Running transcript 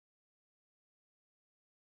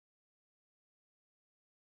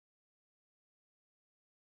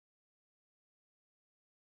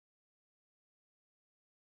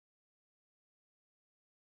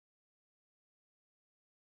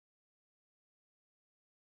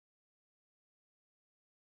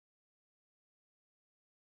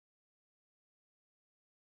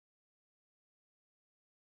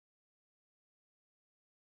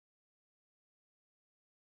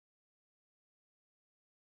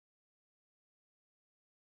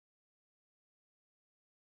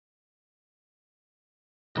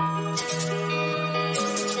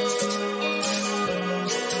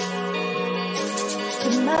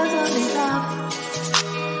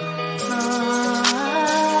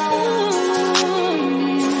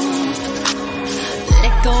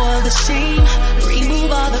shame.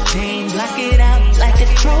 Remove all the pain, block it out like a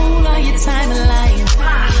troll on your timeline.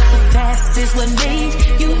 The past is what made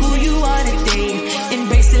you who you are today.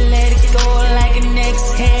 Embrace it, let it go like an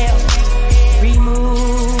exhale.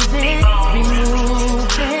 Remove it,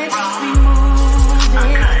 remove it, remove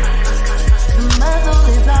it. The muzzle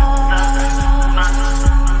is off.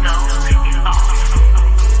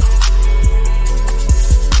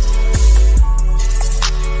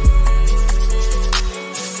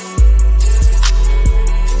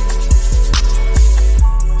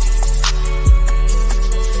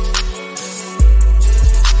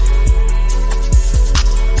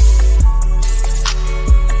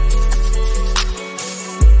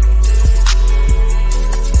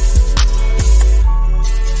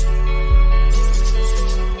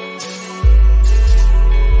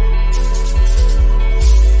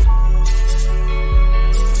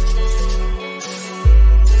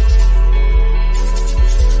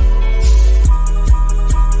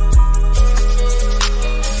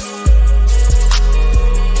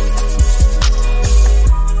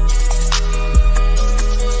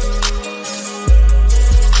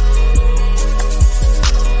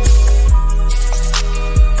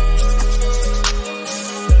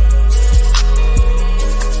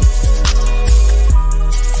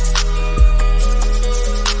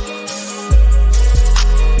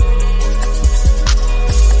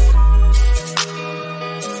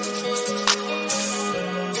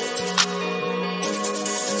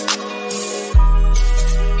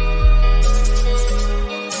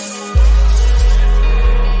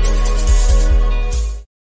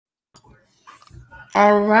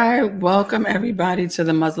 All right, welcome everybody to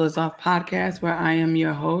the Muzzle is Off podcast, where I am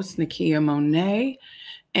your host, Nakia Monet,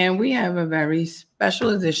 and we have a very special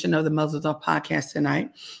edition of the Muzzle is Off podcast tonight.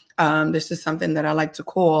 This is something that I like to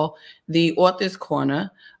call the Author's Corner,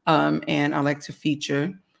 and I like to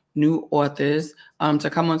feature new authors to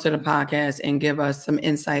come onto the podcast and give us some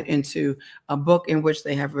insight into a book in which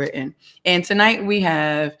they have written. And tonight we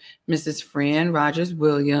have Mrs. Fran Rogers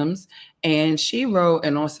Williams, and she wrote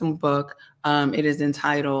an awesome book. It is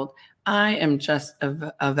entitled, I Am Just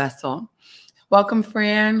a Vessel. Welcome,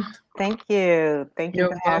 Fran. Thank you. Thank you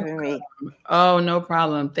for having me. Oh, no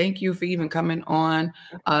problem. Thank you for even coming on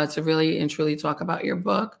to really and truly talk about your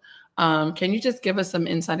book. Can you just give us some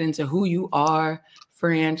insight into who you are,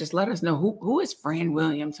 Fran? Just let us know who is Fran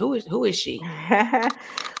Williams? Who is she?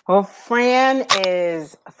 Well, Fran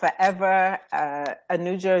is forever a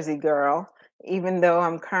New Jersey girl. Even though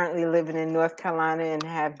I'm currently living in North Carolina and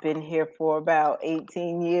have been here for about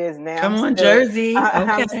 18 years now. Come on, Jersey.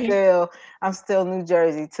 Okay. I'm still New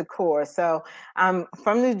Jersey to core. So I'm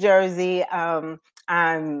from New Jersey. I'm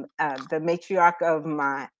the matriarch of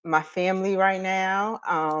my family right now.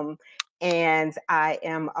 And I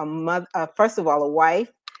am a mother, first of all, a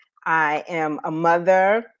wife. I am a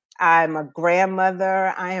mother. I'm a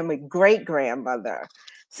grandmother. I am a great grandmother.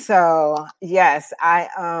 So yes,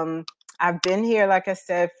 I've been here, like I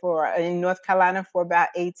said, in North Carolina for about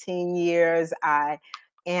 18 years. I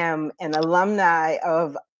am an alumni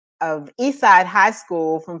of Eastside High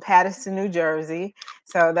School from Paterson, New Jersey.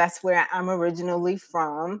 So that's where I'm originally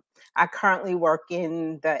from. I currently work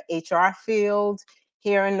in the HR field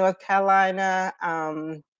here in North Carolina.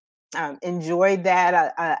 Enjoyed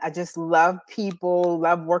that. I just love people,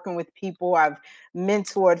 love working with people. I've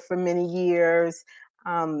mentored for many years.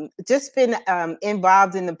 Just been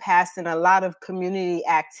involved in the past in a lot of community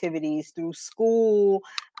activities through school,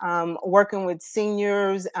 working with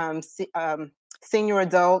seniors, senior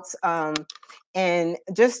adults, and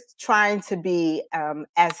just trying to be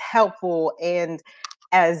as helpful and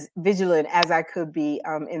as vigilant as I could be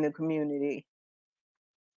in the community.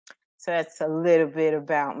 So that's a little bit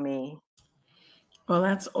about me. Well,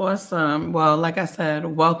 that's awesome. Well, like I said,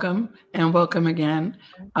 welcome and welcome again.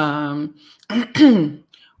 What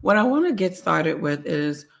I want to get started with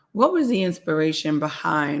is, what was the inspiration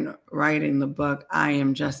behind writing the book, I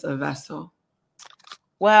Am Just a Vessel?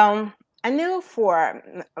 Well, I knew for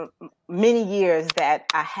many years that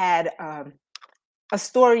I had a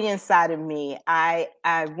story inside of me. I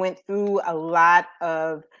went through a lot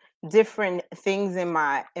of different things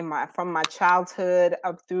from my childhood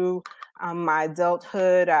up through my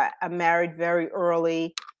adulthood. I married very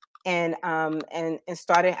early, and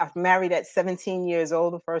started. I was married at 17 years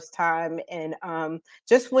old the first time, and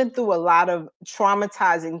just went through a lot of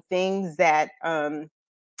traumatizing things that a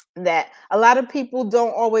lot of people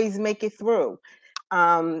don't always make it through.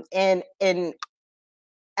 And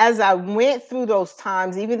as I went through those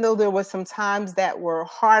times, even though there were some times that were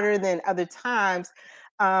harder than other times,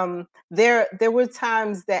 there were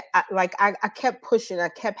times that I kept pushing. I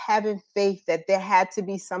kept having faith that there had to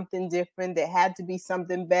be something different. There had to be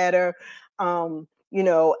something better. And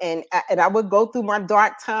I would go through my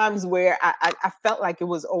dark times where I felt like it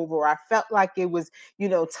was over. I felt like it was,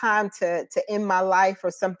 time to end my life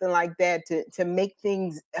or something like that, to make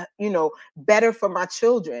things, better for my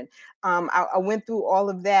children. I went through all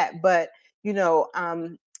of that, but you know,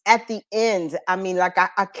 at the end, I mean, like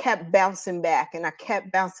I kept bouncing back and I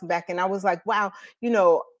kept bouncing back. And I was like, wow,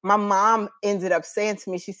 my mom ended up saying to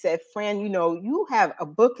me, she said, Fran, you have a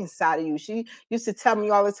book inside of you. She used to tell me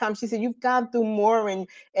all the time, she said, you've gone through more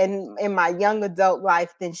in my young adult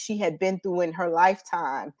life than she had been through in her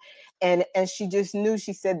lifetime. And she just knew,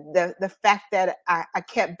 she said, the fact that I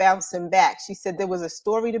kept bouncing back, she said there was a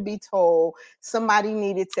story to be told. Somebody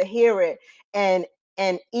needed to hear it. And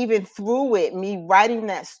even through it, me writing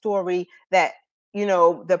that story, that,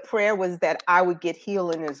 the prayer was that I would get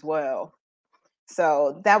healing as well.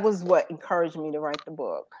 So that was what encouraged me to write the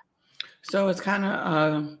book. So it's kind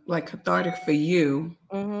of like cathartic for you.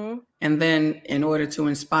 Mm-hmm. And then in order to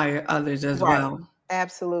inspire others as Right. well.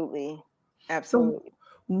 Absolutely. So Absolutely.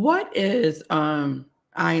 what is I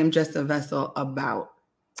Am Just a Vessel about?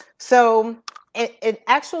 So it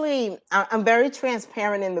actually, I'm very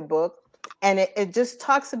transparent in the book, and it just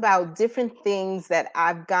talks about different things that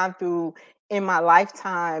I've gone through in my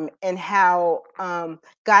lifetime, and how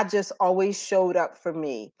God just always showed up for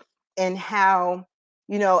me, and how,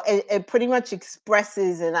 it pretty much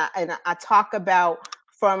expresses, and I talk about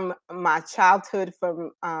from my childhood,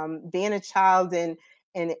 from being a child, and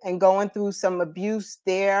going through some abuse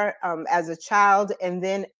there as a child, and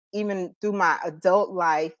then even through my adult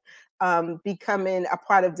life, becoming a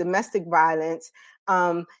part of domestic violence,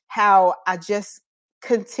 how I just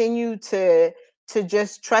continue to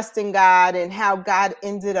just trust in God, and how God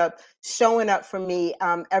ended up showing up for me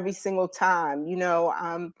every single time.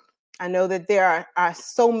 I know that there are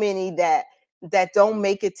so many that don't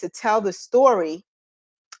make it to tell the story,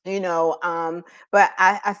 but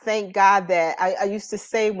I thank God that I used to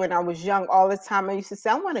say when I was young all the time, I used to say,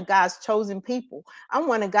 I'm one of God's chosen people. I'm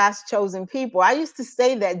one of God's chosen people. I used to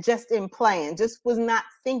say that just in playing, just was not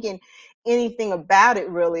thinking anything about it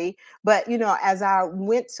really. But, as I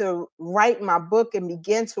went to write my book and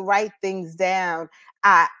began to write things down,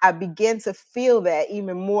 I began to feel that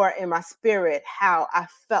even more in my spirit, how I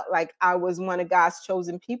felt like I was one of God's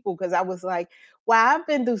chosen people, because I was like, wow, I've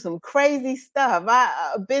been through some crazy stuff.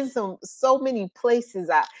 I've been so many places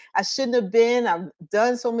I shouldn't have been. I've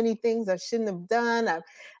done so many things I shouldn't have done.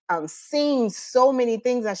 I've seen so many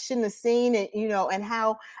things I shouldn't have seen, and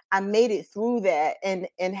how I made it through that,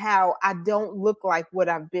 and how I don't look like what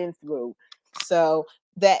I've been through. So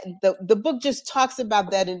that the book just talks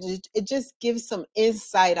about that, and it just gives some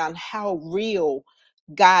insight on how real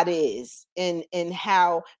God is, and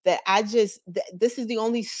how that this is the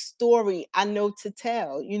only story I know to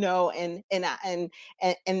tell,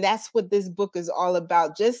 and that's what this book is all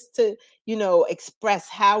about, just to, express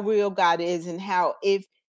how real God is, and how if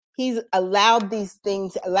He's allowed these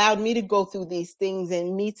things, allowed me to go through these things,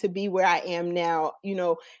 and me to be where I am now,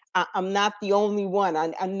 I'm not the only one.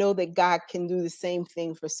 I know that God can do the same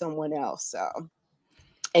thing for someone else. So,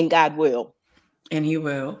 and God will. And He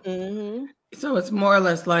will. Mm-hmm. So it's more or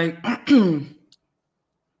less like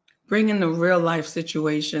bringing the real life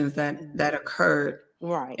situations that occurred,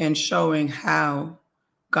 Right. and showing how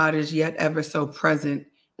God is yet ever so present,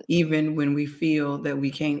 even when we feel that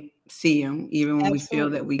we can't see Him, even when we feel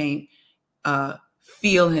that we can't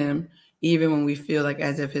feel Him, even when we feel like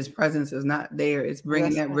as if His presence is not there. It's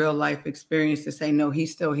bringing that real life experience to say, no,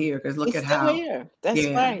 He's still here, because look at how. Here. That's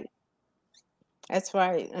right. That's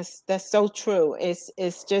right. That's so true.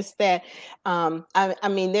 It's just that I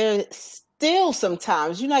mean, there's still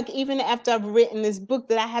sometimes, like even after I've written this book,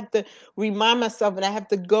 that I have to remind myself, and I have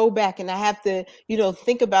to go back, and I have to,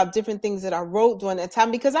 think about different things that I wrote during that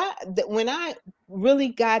time, because when I really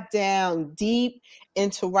got down deep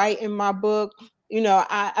into writing my book,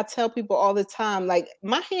 I tell people all the time, like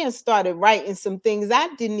my hands started writing some things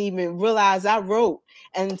I didn't even realize I wrote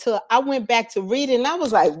until I went back to read it, and I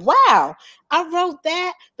was like, wow, I wrote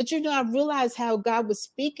that. But I realized how God was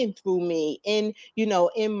speaking through me in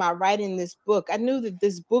my writing this book. I knew that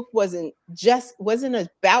this book wasn't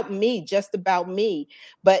about me, just about me,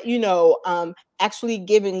 but actually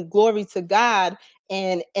giving glory to God,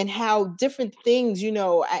 and how different things,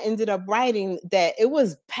 I ended up writing, that it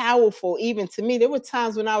was powerful even to me. There were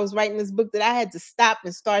times when I was writing this book that I had to stop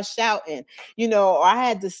and start shouting, or I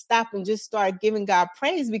had to stop and just start giving God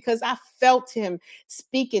praise, because I felt him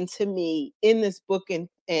speaking to me in this book, and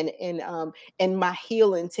my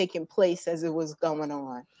healing taking place as it was going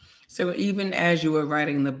on. So even as you were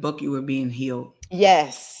writing the book, you were being healed.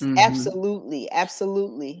 Yes, Mhm. absolutely.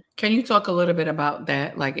 Absolutely. Can you talk a little bit about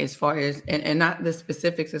that, like as far as, and not the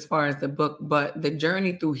specifics as far as the book, but the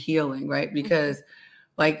journey through healing, right? Because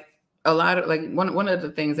like a lot of, like one of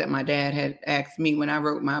the things that my dad had asked me when I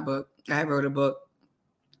wrote my book, I wrote a book,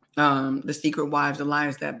 The Secret Wives, The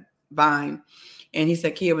Liars That Bind. And he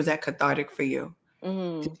said, Kia, was that cathartic for you?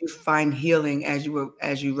 Did you find healing as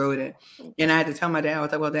you wrote it? And I had to tell my dad, I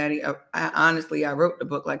was like, well, Daddy, I honestly, I wrote the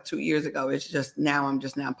book like 2 years ago. It's just now, I'm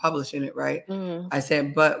just now publishing it, right? I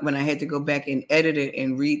said, but when I had to go back and edit it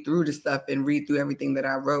and read through the stuff and read through everything that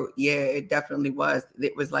I wrote, yeah, it definitely was.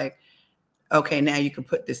 It was like, okay, now you can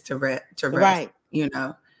put this to rest, Right.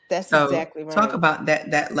 That's So exactly talk right. about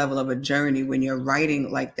that level of a journey when you're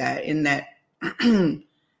writing like that, in that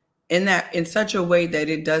in such a way that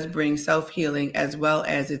it does bring self-healing, as well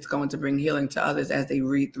as it's going to bring healing to others as they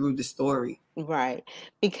read through the story. Right.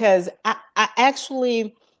 Because I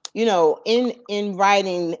actually, in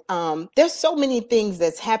writing, there's so many things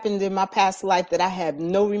that's happened in my past life that I have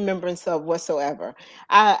no remembrance of whatsoever.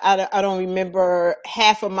 I don't remember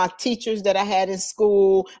half of my teachers that I had in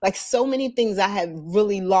school. Like, so many things I have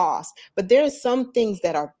really lost. But there are some things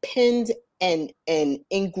that are pinned and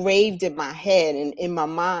engraved in my head and in my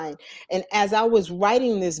mind. And as I was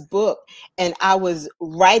writing this book, and I was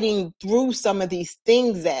writing through some of these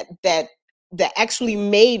things that actually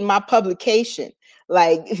made my publication,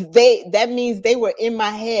 like, that means they were in my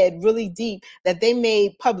head really deep, that they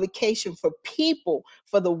made publication for people,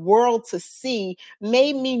 for the world to see,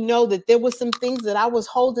 made me know that there were some things that I was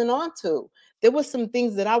holding on to. There were some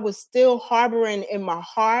things that I was still harboring in my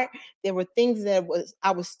heart. There were things that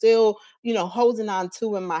I was still, holding on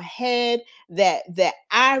to in my head, that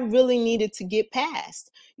I really needed to get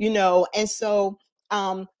past, and so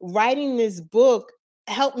writing this book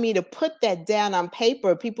helped me to put that down on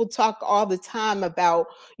paper. People talk all the time about,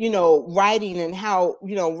 writing, and how,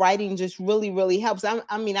 writing just really, really helps.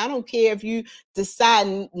 I mean, I don't care if you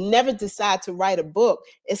never decide to write a book.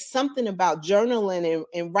 It's something about journaling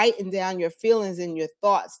and writing down your feelings and your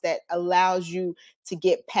thoughts that allows you to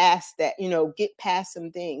get past that, get past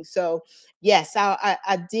some things. So yes,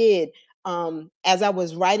 I did. As I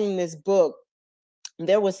was writing this book,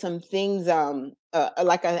 there were some things,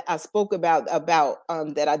 like I spoke about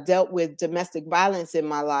that I dealt with domestic violence in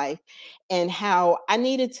my life, and how I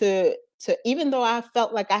needed to, even though I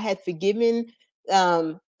felt like I had forgiven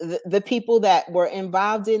the people that were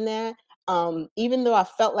involved in that, even though I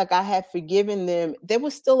felt like I had forgiven them, there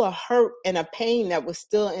was still a hurt and a pain that was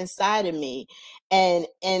still inside of me. And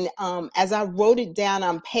as I wrote it down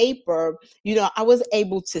on paper, I was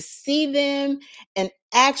able to see them and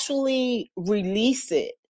actually release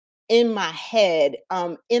it in my head,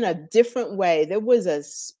 in a different way. There was a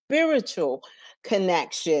spiritual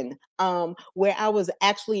connection, where I was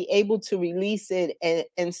actually able to release it,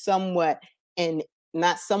 and somewhat, and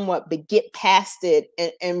not somewhat, but get past it,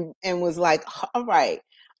 and was like, all right,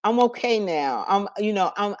 I'm okay now.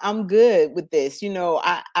 I'm good with this.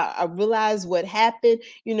 I realized what happened,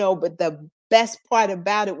 but the best part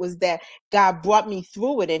about it was that God brought me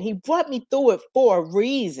through it, and he brought me through it for a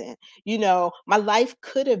reason. My life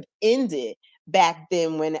could have ended back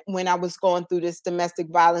then when I was going through this domestic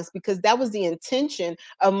violence, because that was the intention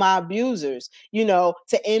of my abusers,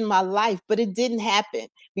 to end my life. But it didn't happen,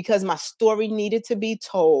 because my story needed to be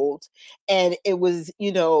told. And it was,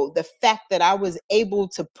 the fact that I was able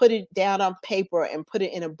to put it down on paper and put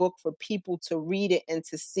it in a book for people to read it and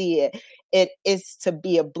to see it, it is to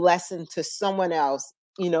be a blessing to someone else,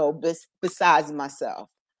 besides myself.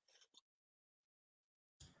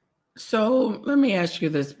 So let me ask you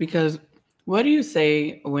this, because what do you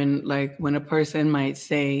say when a person might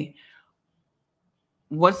say,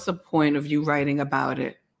 what's the point of you writing about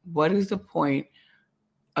it? What is the point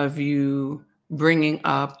of you bringing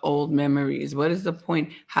up old memories? What is the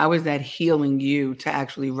point? How is that healing you to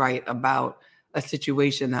actually write about a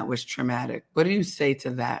situation that was traumatic? What do you say to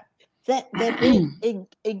that? That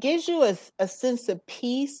it gives you a sense of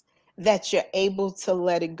peace, that you're able to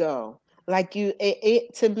let it go. Like,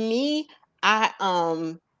 to me,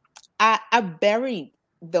 I I buried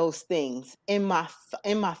those things in my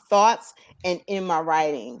thoughts and in my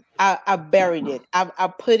writing. I buried it.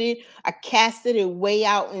 I put it. I casted it way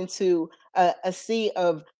out into a sea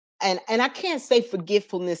of and I can't say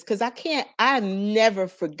forgetfulness because I've never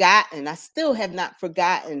forgotten. I still have not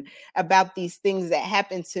forgotten about these things that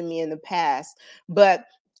happened to me in the past. But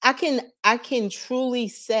I can truly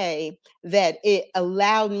say that it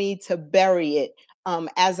allowed me to bury it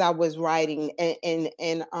as I was writing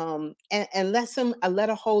and I let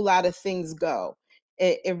a whole lot of things go.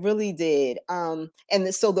 It really did.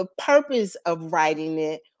 So the purpose of writing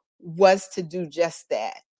it was to do just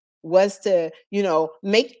that, was to,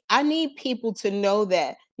 I need people to know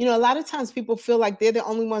that, a lot of times people feel like they're the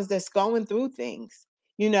only ones that's going through things.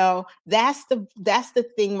 That's the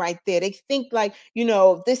thing right there. They think like,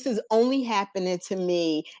 this is only happening to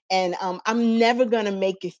me, and I'm never gonna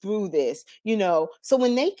make it through this. So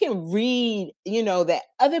when they can read, that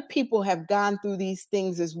other people have gone through these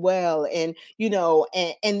things as well, and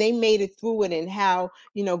and they made it through it, and how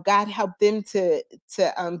God helped them to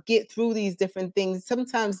get through these different things.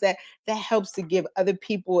 Sometimes that helps to give other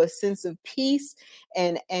people a sense of peace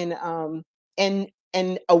and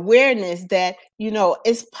awareness that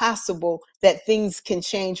it's possible that things can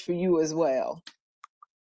change for you as well.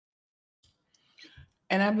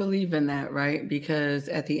 And I believe in that, right? Because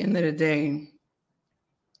at the end of the day,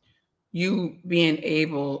 you being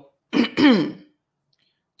able to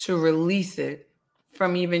release it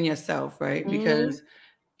from even yourself, right? Mm-hmm. Because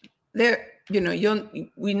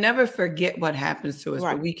we never forget what happens to us,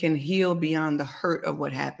 Right. but we can heal beyond the hurt of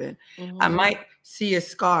what happened. Mm-hmm. I might see a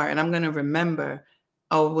scar and I'm going to remember,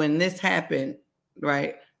 oh, when this happened,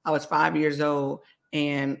 right? I was 5 years old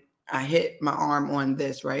and I hit my arm on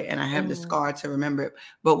this, right? And I have the scar to remember it.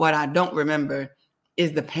 But what I don't remember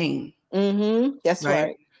is the pain. Mm-hmm. That's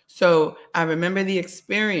right. So I remember the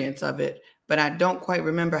experience of it, but I don't quite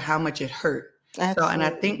remember how much it hurt. Absolutely. So, and I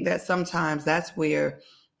think that sometimes that's where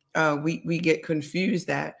we get confused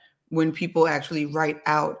that when people actually write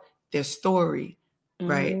out their story,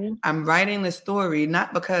 right? Mm-hmm. I'm writing the story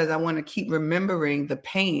not because I want to keep remembering the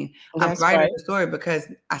pain. That's I'm writing right. the story because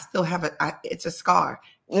I still have it's a scar.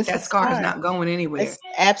 That scar is not going anywhere. It's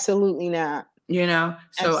absolutely not. So I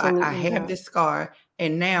Absolutely have not. this scar,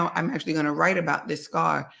 and now I'm actually going to write about this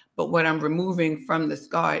scar. But what I'm removing from the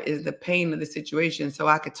scar is the pain of the situation, so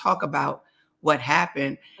I could talk about what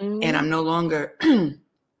happened, and I'm no longer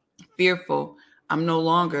fearful. I'm no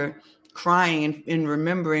longer crying and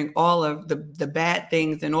remembering all of the bad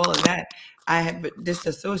things and all of that. I have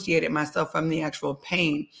disassociated myself from the actual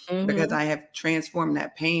pain because I have transformed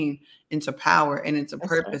that pain into power and into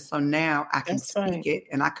purpose. So now I can speak it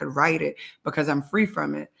and I could write it because I'm free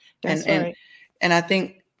from it. And I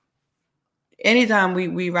think anytime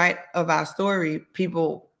we write of our story,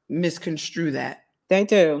 people misconstrue that. They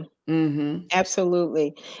do. Mm-hmm.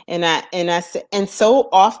 Absolutely. And so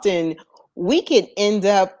often we could end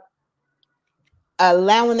up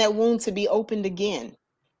allowing that wound to be opened again.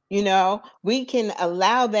 We can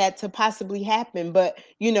allow that to possibly happen, but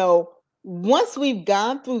once we've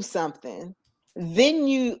gone through something, then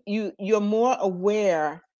you're more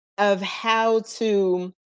aware of how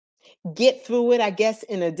to get through it, I guess,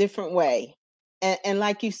 in a different way. And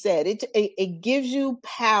like you said, it gives you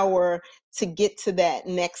power to get to that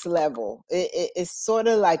next level. It's sort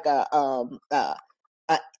of like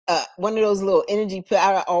one of those little energy pills.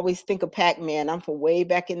 I always think of Pac-Man. I'm from way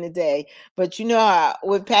back in the day, but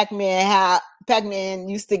with Pac-Man, how Pac-Man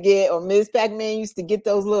used to get, or Ms. Pac-Man used to get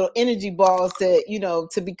those little energy balls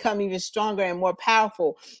to become even stronger and more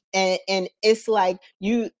powerful. And it's like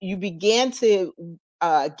you began to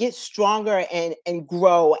get stronger and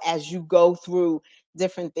grow as you go through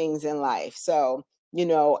different things in life. So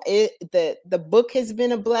the book has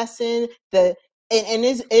been a blessing.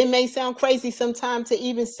 It may sound crazy sometimes to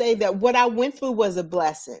even say that what I went through was a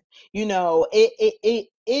blessing.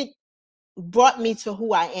 It brought me to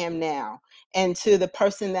who I am now and to the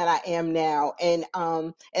person that I am now. And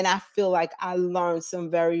I feel like I learned some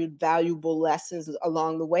very valuable lessons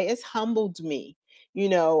along the way. It's humbled me,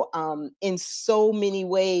 in so many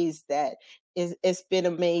ways that it's been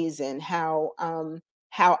amazing how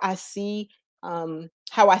I see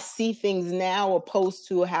things now opposed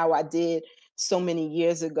to how I did so many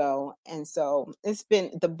years ago. And so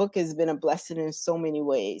the book has been a blessing in so many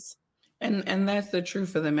ways. And that's the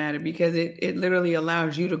truth of the matter, because it literally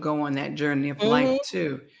allows you to go on that journey of life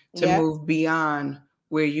too, to move beyond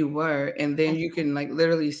where you were. And then you can like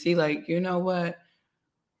literally see like, you know what?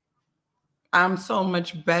 I'm so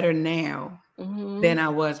much better now than I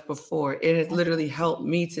was before. It has literally helped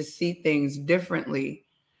me to see things differently.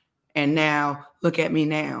 And now look at me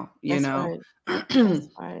now, That's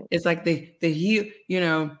right. It's like the heal,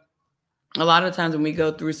 a lot of times when we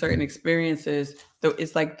go through certain experiences,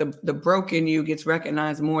 it's like the broken you gets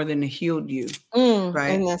recognized more than the healed you,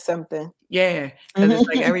 right? Isn't that something? Yeah, because it's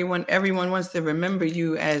like everyone wants to remember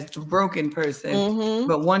you as the broken person,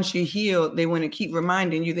 but once you heal, they want to keep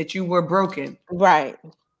reminding you that you were broken. Right.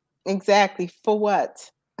 Exactly. For what?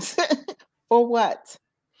 For what?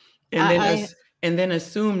 And then and then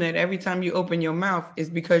assume that every time you open your mouth is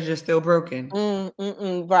because you're still broken.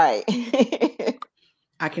 Right.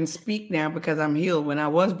 I can speak now because I'm healed. When I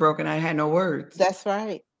was broken, I had no words. That's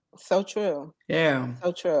right. So true. Yeah.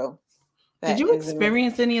 So true. Did That you is amazing.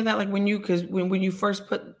 experience any of that? Like because when you first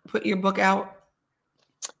put your book out?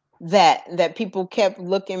 That people kept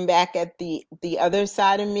looking back at the other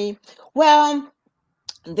side of me. Well,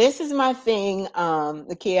 this is my thing,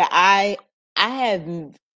 Nakia. I have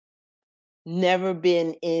never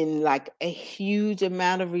been in like a huge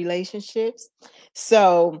amount of relationships.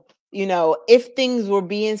 So, if things were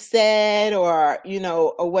being said or,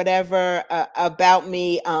 or whatever about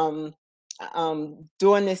me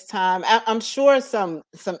during this time, I'm sure some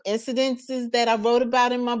incidences that I wrote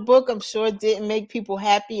about in my book, I'm sure didn't make people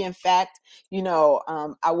happy. In fact,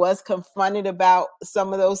 I was confronted about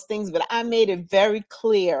some of those things, but I made it very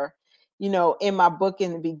clear, in my book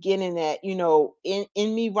in the beginning that,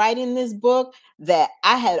 in me writing this book, that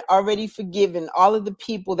I had already forgiven all of the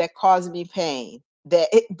people that caused me pain. That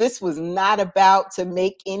this was not about to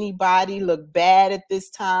make anybody look bad at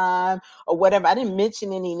this time or whatever. I didn't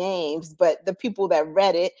mention any names, but the people that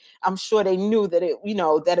read it, I'm sure they knew that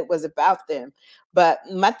that it was about them. But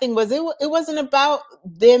my thing was, it wasn't about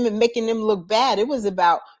them and making them look bad. It was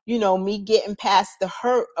about, me getting past the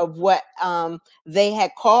hurt of what they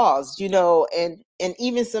had caused, and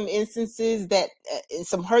even some instances that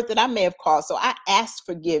some hurt that I may have caused. So I asked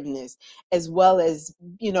forgiveness, as well as,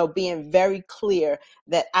 being very clear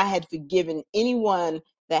that I had forgiven anyone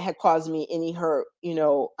that had caused me any hurt, in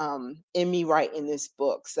me writing this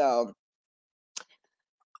book. So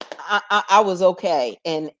I was okay,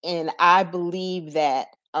 and I believe that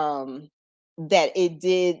that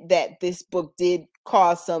this book did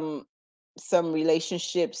cause some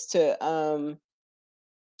relationships to I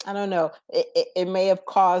don't know, it may have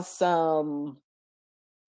caused some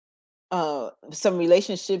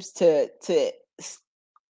relationships to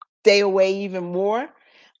stay away even more,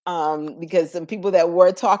 because some people that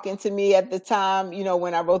were talking to me at the time,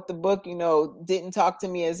 when I wrote the book, didn't talk to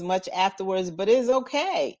me as much afterwards. But it's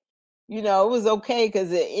okay. It was okay,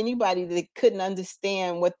 because anybody that couldn't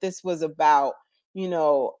understand what this was about,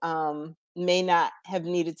 may not have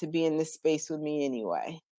needed to be in this space with me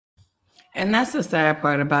anyway. And that's the sad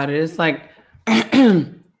part about it. It's like,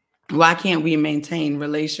 why can't we maintain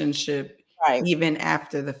relationship Right. even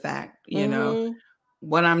after the fact? Mm-hmm.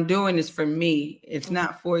 What I'm doing is for me. It's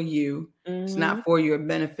not for you. It's Mm-hmm. not for your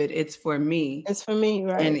benefit. It's for me. It's for me,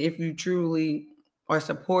 right? And if you truly are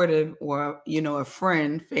supportive, or a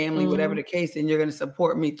friend, family, whatever the case, then you're going to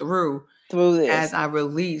support me through this. as I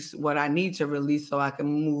release what I need to release, so I can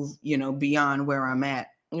move, beyond where I'm at.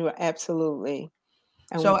 You are absolutely.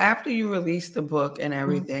 So after you released the book and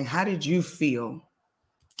everything, how did you feel?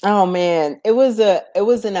 Oh man, it was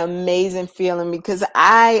an amazing feeling, because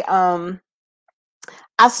I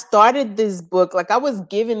started this book, like I was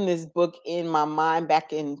given this book in my mind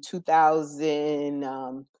back in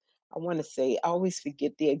 2000. I want to say, I always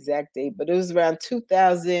forget the exact date, but it was around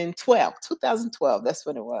 2012. 2012, that's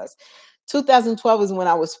when it was. 2012 was when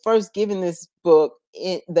I was first given this book,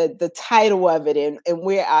 the title of it, and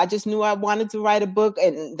where I just knew I wanted to write a book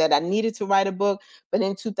and that I needed to write a book. But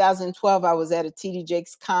in 2012, I was at a TD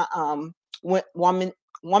Jakes Woman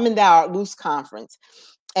Thou Art Loose conference,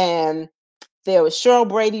 and there was Cheryl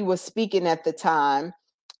Brady was speaking at the time,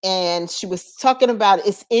 and she was talking about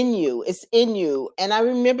it's in you, it's in you. And I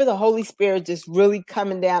remember the Holy Spirit just really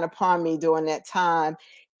coming down upon me during that time,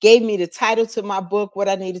 gave me the title to my book, what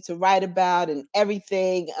I needed to write about, and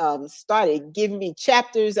everything. Started giving me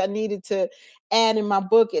chapters I needed to add in my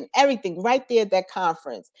book and everything right there at that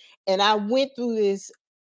conference. And I went through this.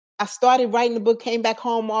 I started writing the book, came back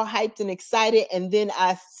home all hyped and excited, and then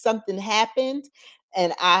something happened,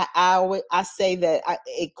 and I say that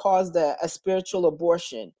it caused a spiritual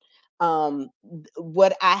abortion.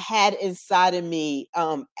 What I had inside of me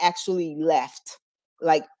actually left,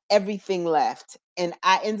 like everything left, and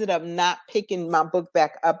I ended up not picking my book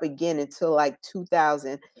back up again until like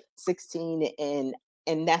 2016, and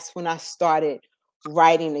that's when I started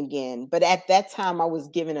writing again. But at that time, I was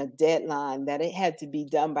given a deadline that it had to be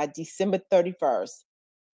done by December 31st.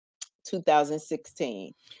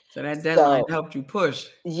 2016. So that deadline helped you push.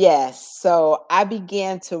 Yes. So I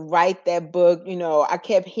began to write that book. I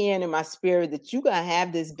kept hearing in my spirit that you're gonna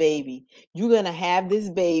have this baby. You're gonna have this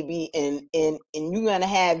baby, and you're gonna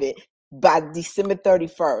have it by December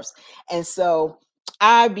 31st. And so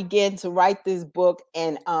I began to write this book,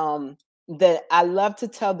 and that I love to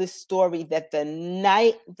tell this story that the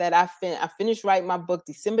night that I finished writing my book,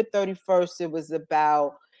 December 31st, it was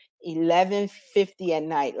about 11:50 at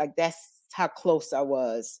night. Like, that's how close I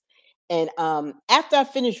was. And after I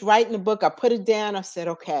finished writing the book, I put it down. I said,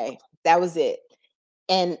 okay, that was it.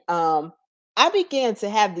 And I began to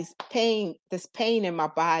have this pain in my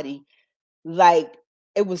body. Like,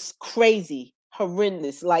 it was crazy,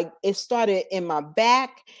 horrendous. Like, it started in my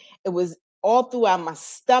back. It was all throughout my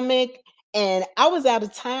stomach. And I was out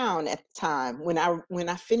of town at the time. When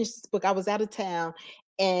I finished this book, I was out of town.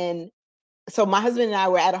 And so my husband and I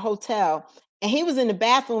were at a hotel, and he was in the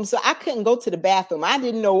bathroom. So I couldn't go to the bathroom. I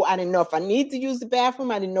didn't know if I needed to use the bathroom.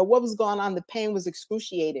 I didn't know what was going on. The pain was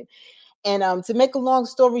excruciating. And to make a long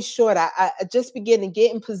story short, I just began to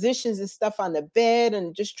get in positions and stuff on the bed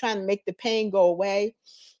and just trying to make the pain go away.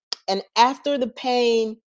 And after the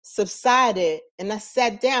pain subsided and I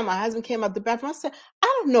sat down, my husband came out the bathroom. I said, I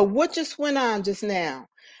don't know what just went on just now.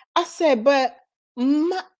 I said, but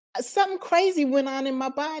something crazy went on in my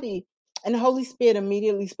body. And the Holy Spirit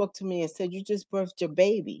immediately spoke to me and said, you just birthed your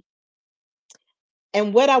baby.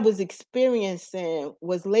 And what I was experiencing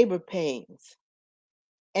was labor pains.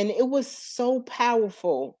 And it was so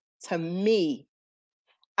powerful to me.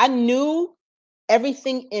 I knew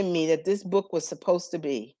everything in me that this book was supposed to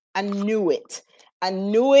be. I knew it.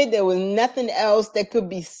 There was nothing else that could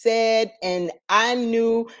be said. And I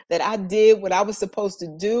knew that I did what I was supposed to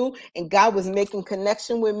do. And God was making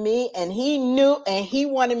connection with me. And he knew, and he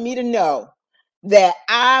wanted me to know that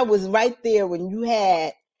I was right there when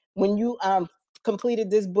you completed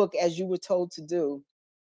this book as you were told to do.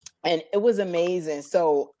 And it was amazing.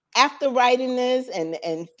 So after writing this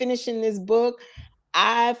and finishing this book,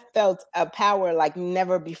 I felt a power like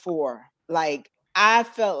never before. Like, I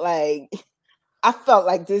felt like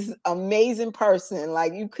this amazing person.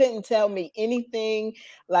 Like, you couldn't tell me anything.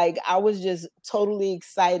 Like, I was just totally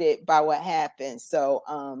excited by what happened. So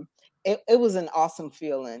it was an awesome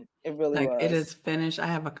feeling. It really Like, was. it is finished. I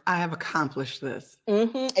have accomplished this.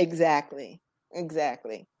 Exactly.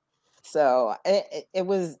 So it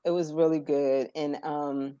was really good. And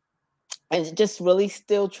just really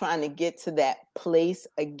still trying to get to that place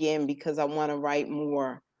again, because I want to write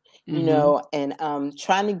more, and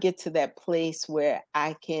trying to get to that place where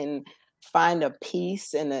I can find a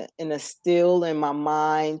peace and a still in my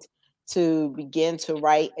mind to begin to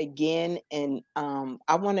write again. And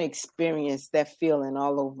I want to experience that feeling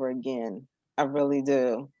all over again. I really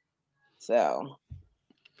do. So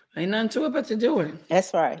ain't nothing to it but to do it.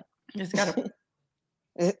 That's right. Just gotta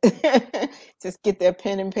just get their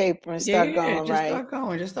pen and paper and start going. Just start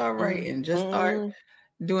going. Just start writing. Just start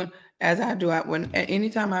doing as I do.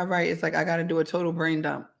 Anytime I write, it's like I got to do a total brain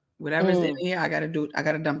dump. Whatever's in here, I got to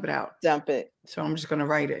dump it out. Dump it. So I'm just gonna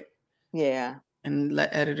write it. Yeah. And let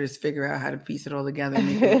editors figure out how to piece it all together and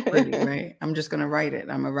make it pretty, right? I'm just gonna write it.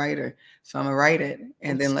 I'm a writer, so I'm gonna write it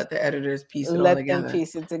and then let the editors piece it all together. Let them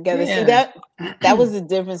piece it together. Yeah. See, that was the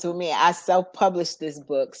difference with me. I self-published this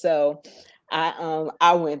book, so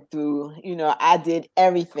I went through, I did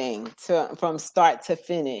everything from start to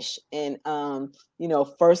finish, and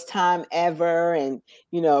first time ever, and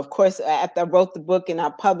of course after I wrote the book and I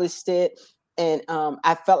published it, and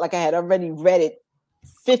I felt like I had already read it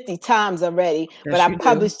 50 times already, but I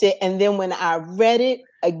published it. And then when I read it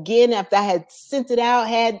again, after I had sent it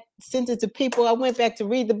to people, I went back to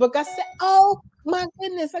read the book. I said, oh my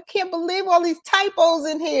goodness, I can't believe all these typos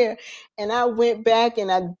in here. And I went back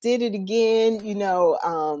and I did it again,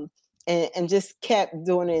 and just kept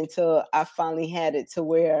doing it until I finally had it to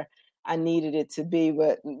where I needed it to be.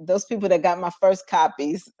 But those people that got my first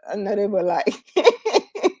copies, I know they were like,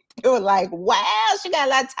 wow, she got a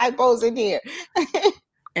lot of typos in here.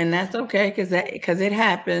 And that's okay, because it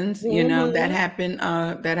happens.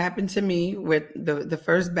 That happened to me with the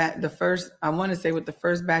first batch. I want to say with the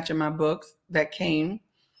first batch of my books that came.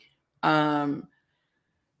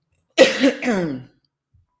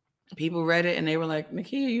 People read it and they were like,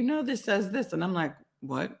 Nakia, this says this, and I'm like,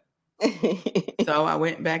 what? So I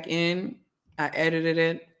went back in, I edited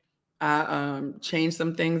it, I changed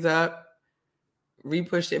some things up,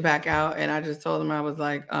 repushed it back out, and I just told them, I was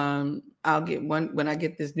like, I'll get one when I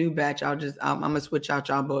get this new batch. I'm gonna switch out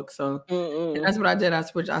y'all books. So and that's what I did. I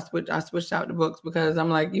switched out the books, because I'm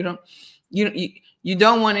like, you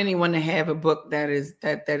don't want anyone to have a book that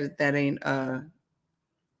ain't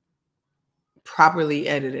properly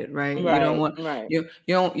edited, right? You don't Right, want right. you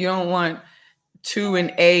don't want 2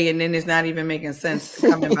 and A and then it's not even making sense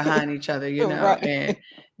coming behind each other, Right. and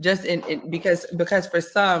just in because for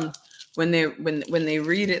some when they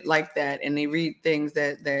read it like that and they read things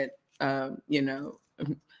that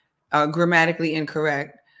are grammatically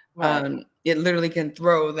incorrect, Right. it literally can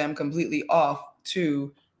throw them completely off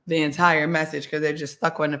to the entire message because they're just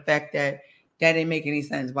stuck on the fact that that didn't make any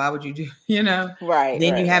sense. Why would you do, Right,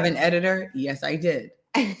 Then you right, have right. an editor? Yes, I did.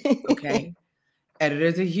 Okay.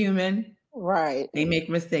 Editors are human. Right. They make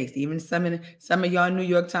mistakes. Even some of y'all New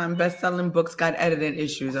York Times best-selling books got editing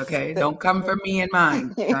issues. Okay, don't come for me and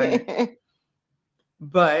mine. All right.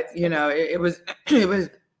 But it was it was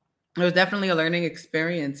definitely a learning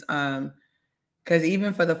experience. Because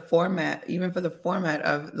even for the format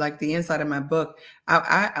of like the inside of my book,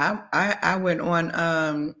 I went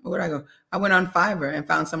on where'd I go? I went on Fiverr and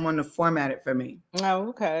found someone to format it for me. Oh,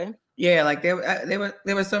 okay. Yeah, like there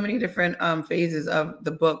were so many different phases of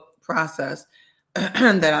the book process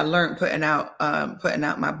that I learned putting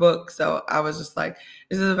out my book. So I was just like,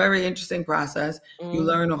 this is a very interesting process. You Mm,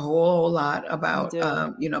 learn a whole lot you about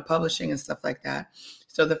do. publishing and stuff like that.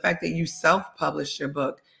 So the fact that you self-published your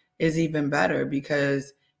book is even better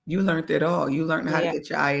because you learned it all. You learned how to Yeah. get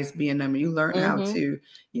your ISBN number. You learned how Mm-hmm. to,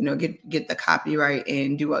 get the copyright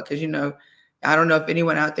and do it because I don't know if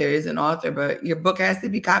anyone out there is an author, but your book has to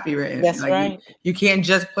be copywritten. That's Like right. you can't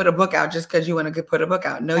just put a book out just because you want to put a book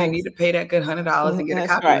out. No, you need Ex- to pay that good $100 and get it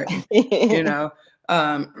That's right. copywritten. You know,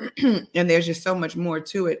 and there's just so much more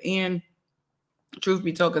to it. And truth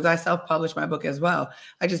be told, because I self-published my book as well,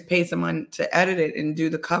 I just paid someone to edit it and do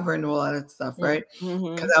the cover and all that stuff, right?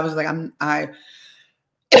 Mm-hmm. Because I was like, I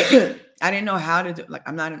didn't know how to do. Like,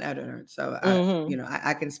 I'm not an editor, so Mm-hmm.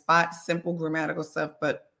 I can spot simple grammatical stuff,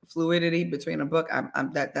 but fluidity between a book,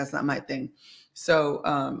 that's not my thing. So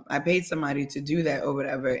I paid somebody to do that or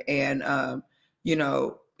whatever, and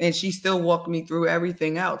and she still walked me through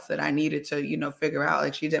everything else that I needed to figure out.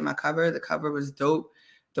 Like she did my cover. The cover was dope.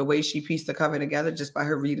 The way she pieced the cover together just by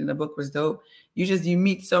her reading the book was dope. You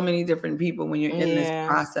meet so many different people when you're in this Yeah,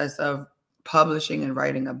 process of publishing and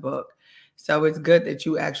writing a book. So it's good that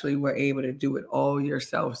you actually were able to do it all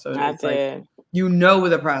yourself. So I it's like, did.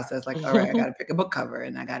 the process, like, all right, I got to pick a book cover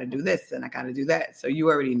and I got to do this and I got to do that. So you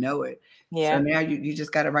already know it. So Yeah, now you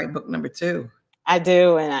just got to write book number 2. I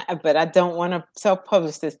do, but I don't want to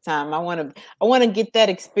self-publish this time. I want to get that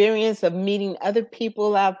experience of meeting other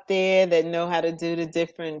people out there that know how to do the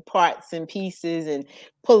different parts and pieces and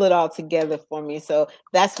pull it all together for me. So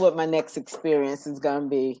that's what my next experience is going to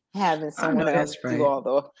be, having I someone know else that's do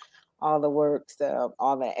right. all the work, so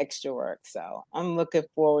all the extra work. So I'm looking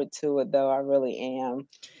forward to it, though. I really am.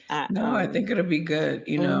 I No, I think it'll be good.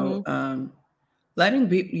 mhm. Letting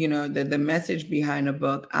people, the message behind a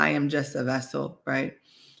book, I am just a vessel, right?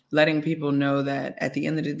 Letting people know that at the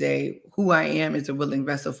end of the day, who I am is a willing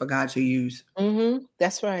vessel for God to use. Mhm.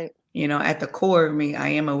 That's right. At the core of me, I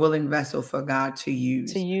am a willing vessel for God to To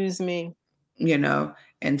use, use me. you know,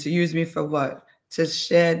 and to use me for what? To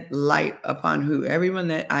shed light upon who everyone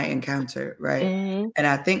that I encounter, right? Mhm. And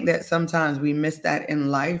I think that sometimes we miss that in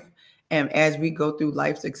life. And as we go through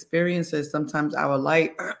life's experiences, sometimes our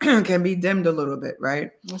light can be dimmed a little bit,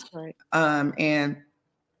 right? That's right. And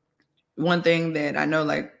one thing that I know,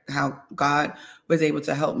 like how God was able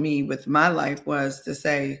to help me with my life was to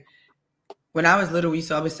say, when I was little, we used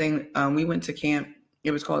to always sing, we went to camp.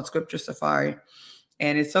 It was called Scripture Safari.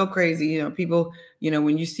 And it's so crazy, people,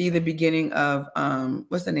 when you see the beginning of,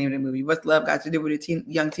 what's the name of the movie? What's Love Got to Do with a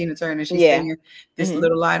young Tina Turner? And she's Yeah. singing, this Mhm.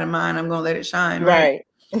 little light of mine, I'm going to let it shine, right?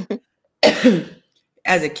 Right.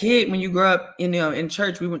 As a kid, when you grow up, in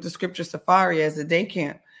church, we went to Scripture Safari as a day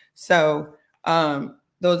camp. So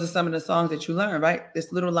those are some of the songs that you learn, right?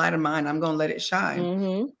 This little light of mine, I'm going to let it shine.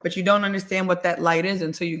 Mhm. But you don't understand what that light is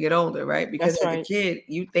until you get older, right? Because That's as a right. kid,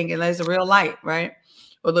 you thinking that's a real light, right?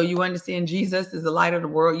 Although you understand Jesus is the light of the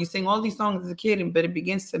world, you sing all these songs as a kid, but it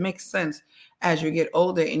begins to make sense as you get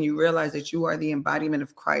older and you realize that you are the embodiment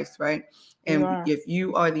of Christ, right? You And are. if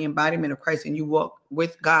you are the embodiment of Christ and you walk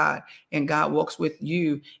with God and God walks with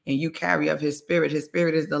you and you carry of his spirit is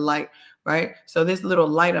the light, right? So this little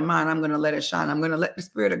light of mine, I'm going to let it shine. I'm going to let the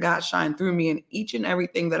spirit of God shine through me in each and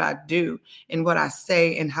everything that I do, in what I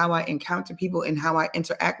say, and how I encounter people, and how I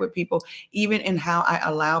interact with people, even in how I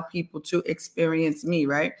allow people to experience me,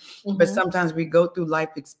 right? But Mhm. sometimes we go through life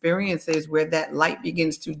experiences where that light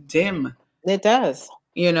begins to dim, It does.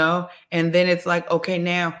 and then it's like, okay,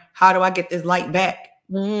 now how do I get this light back?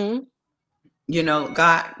 Mhm.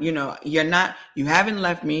 God, you haven't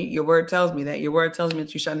left me. Your word tells me that. Your word tells me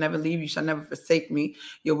that you shall never leave, you shall never forsake me.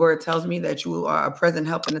 Your word tells me that you are a present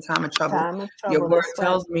help in the time of trouble. Time of Your trouble. word That's right.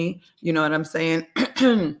 tells me, you know what I'm saying,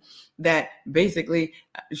 that basically,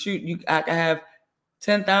 I have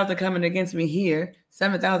 10,000 coming against me here,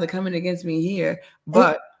 7,000 coming against me here, And,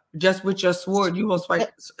 but just with your sword, you will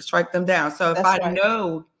strike them down. So if that's I right.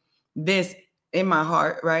 know this in my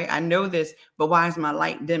heart, right, I know this, but why is my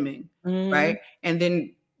light dimming, right? And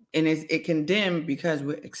then, it can dim because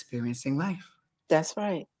we're experiencing life. That's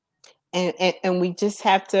right. And we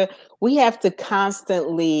have to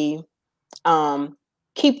constantly um,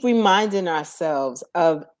 keep reminding ourselves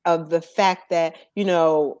of the fact that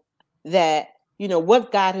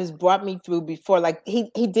what God has brought me through before. Like he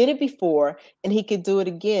did it before, and he could do it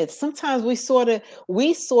again. Sometimes we sort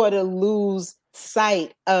of lose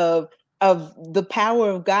sight of the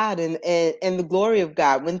power of God and the glory of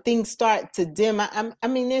God when things start to dim. I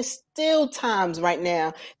mean, there's still times right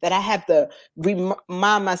now that I have to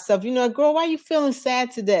remind myself, girl, why are you feeling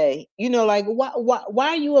sad today? Like, why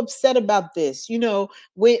are you upset about this?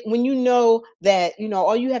 When you know that,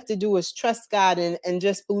 all you have to do is trust God and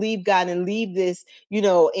just believe God and leave this,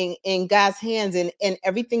 in God's hands, and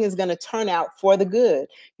everything is going to turn out for the good.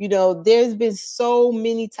 There's been so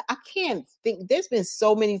many I can't think, there's been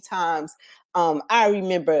so many times. I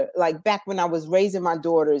remember, like, back when I was raising my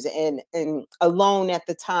daughters and alone at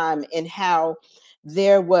the time, and how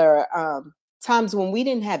there were times when we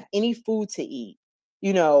didn't have any food to eat,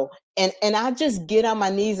 and I just get on my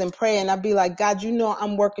knees and pray, and I'd be like, God,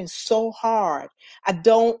 I'm working so hard. I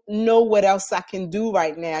don't know what else I can do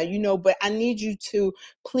right now, but I need you to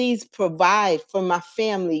please provide for my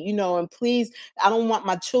family, and please, I don't want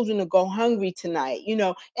my children to go hungry tonight,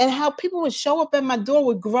 and how people would show up at my door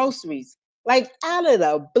with groceries, like out of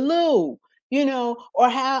the blue. Or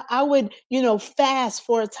how I would, fast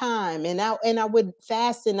for a time, and I would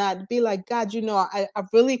fast, and I'd be like, God, I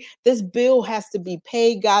really, this bill has to be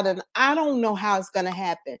paid, God, and I don't know how it's gonna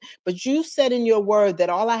happen. But you said in your word that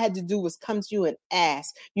all I had to do was come to you and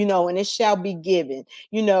ask, and it shall be given,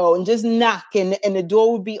 and just knock, and the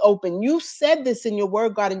door would be open. You said this in your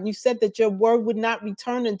word, God, and you said that your word would not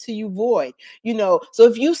return unto you void. So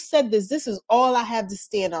if you said this is all I have to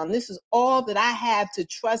stand on. This is all that I have to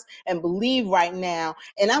trust and believe right now.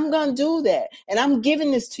 And I'm going to do that. And I'm giving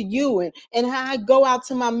this to you. And how I go out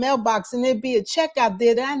to my mailbox, and there'd be a check out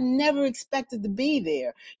there that I never expected to be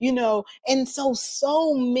there, And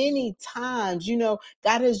so many times,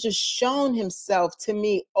 God has just shown himself to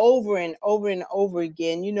me over and over and over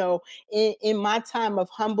again, in my time of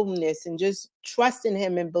humbleness and just trusting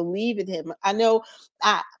him and believing him. I know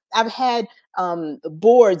I've had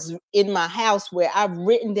boards in my house where I've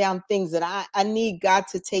written down things that I need God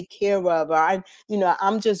to take care of, or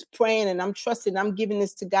I'm just praying and I'm trusting, I'm giving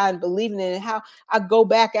this to God and believing it. And how I go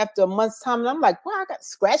back after a month's time and I'm like, well, I got to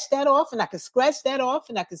scratch that off, and I can scratch that off,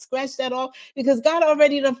 and I can scratch that off, because God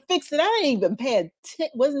already done fixed it. I ain't even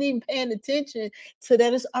wasn't even paying attention to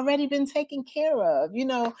that. It's already been taken care of,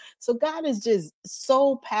 So God is just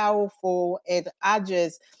so powerful, and I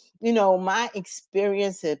just, my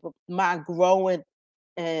experience, my growing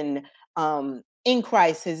and in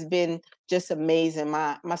Christ has been just amazing.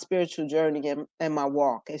 My spiritual journey and my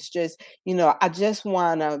walk. It's just, I just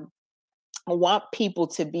I want people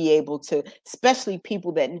to be able to, especially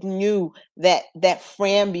people that knew that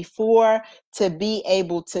friend before, to be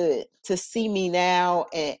able to see me now,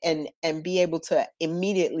 and be able to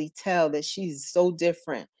immediately tell that she's so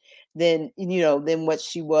different than what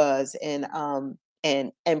she was, and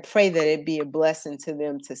pray that it be a blessing to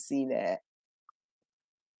them to see that.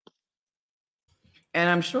 And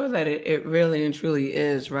I'm sure that it really and truly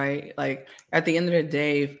is, right? Like, at the end of the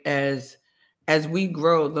day, as we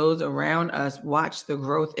grow, those around us watch the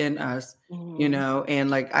growth in us, and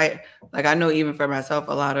I know, even for myself,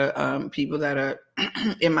 a lot of people that are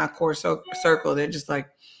in my core circle, they're just like,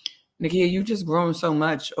 Nakia, you just grown so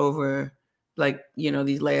much over, like,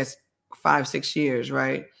 these last 5-6 years,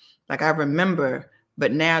 right? Like, I remember,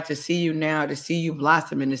 but now to see you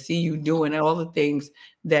blossom, and to see you doing all the things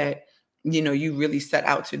that you really set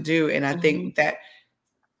out to do. And I think that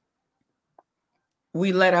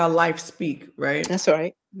we let our life speak, right? That's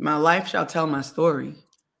right. My life shall tell my story,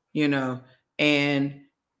 and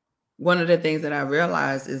one of the things that I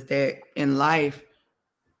realized is that in life,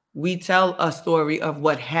 we tell a story of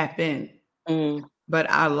what happened, but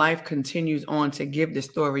our life continues on to give the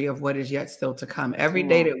story of what is yet still to come. Every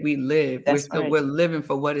day that we live, That's right. we're living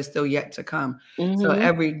for what is still yet to come. So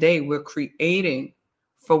every day we're creating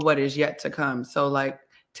for what is yet to come. So, like,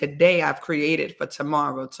 today I've created for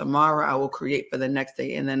tomorrow. Tomorrow I will create for the next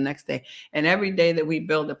day and the next day. And every day that we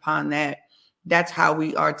build upon that, that's how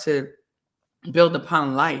we are to build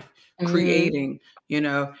upon life, creating,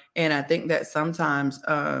 and I think that sometimes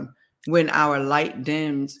when our light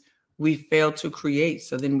dims, we fail to create.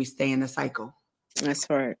 So then we stay in a cycle. That's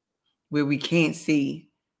right. Where we can't see,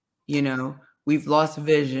 we've lost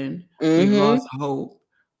vision, we've Mm-hmm. lost hope,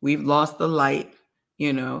 we've lost the light,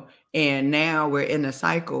 and now we're in a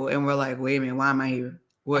cycle and we're like, wait a minute, why am I here?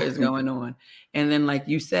 What is going on? And then, like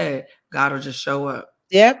you said, God will just show up.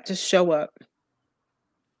 Yep, just show up.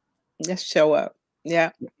 Just show up. Yeah.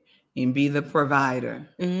 And be the provider,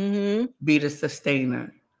 Mm-hmm. be the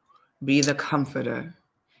sustainer, be the comforter,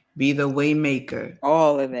 be the way maker,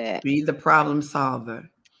 All of that. be the problem solver,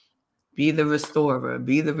 be the restorer,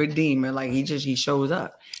 be the redeemer. Like he shows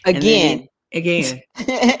up Again. Again.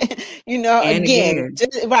 And again.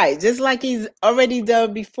 Just like he's already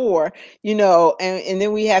done before, and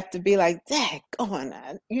then we have to be like, Dad, go on,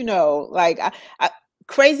 like I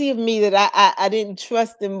crazy of me that I didn't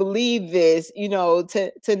trust and believe this,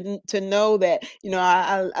 to know that,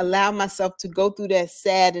 I allow myself to go through that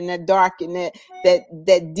sad and that dark and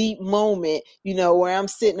that deep moment, where I'm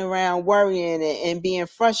sitting around worrying and being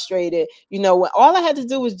frustrated, when all I had to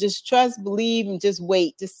do was just trust, believe, and just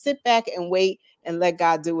wait, just sit back and wait and let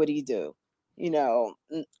God do what he do,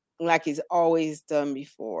 like he's always done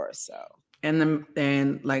before. So.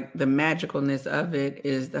 And like the magicalness of it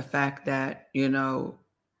is the fact that,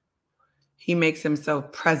 he makes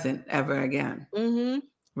himself present ever again. Mm-hmm.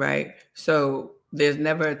 Right. So there's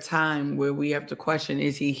never a time where we have to question,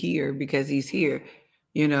 is he here? Because he's here,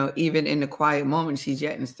 even in the quiet moments, he's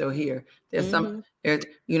yet and still here. There's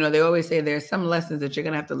they always say there's some lessons that you're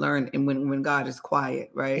going to have to learn when God is quiet.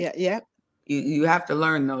 Right. Yeah. Yeah. You have to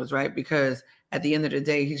learn those, right? Because at the end of the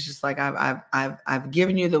day, he's just like, I've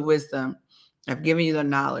given you the wisdom. I've given you the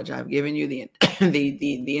knowledge. I've given you the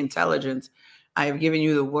intelligence. I have given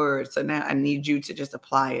you the word. So now I need you to just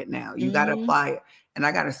apply it now. You got to apply it. And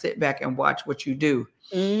I got to sit back and watch what you do.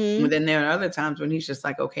 Mm-hmm. And then there are other times when he's just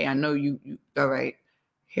like, okay, I know you all right.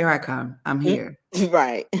 Here I come. I'm here.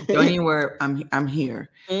 Right. Don't even worry. I'm here.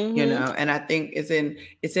 Mm-hmm. And I think it's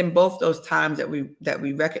in both those times that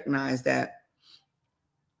we recognize that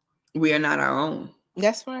we are not our own.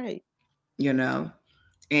 That's right.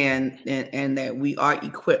 And that we are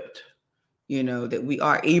equipped, that we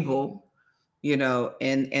are able,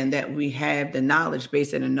 and that we have the knowledge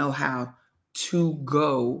base and the know-how to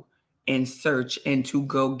go and search and to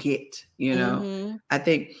go get, Mm-hmm. I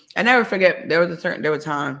think I never forget there was a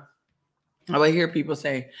time I would hear people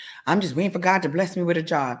say, I'm just waiting for God to bless me with a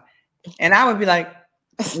job. And I would be like,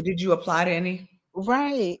 well, did you apply to any?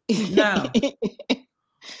 Right. No.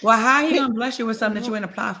 Well, how are you going to bless you with something that you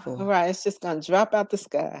didn't apply for? Right. It's just going to drop out the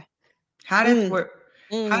sky. How does it work?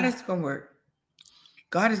 How does it going to work?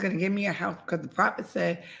 God is going to give me a house because the prophet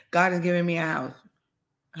said God is giving me a house.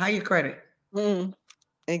 How your credit?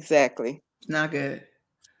 Exactly. It's not good.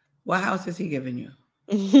 What house is he giving you?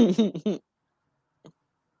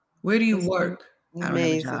 Where do you work? Amazing. I don't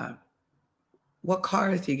have a job. What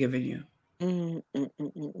car is he giving you?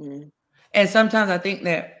 And sometimes I think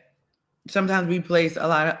that sometimes we place a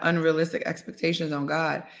lot of unrealistic expectations on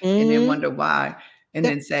God and then wonder why, and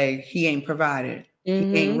then say he ain't provided. He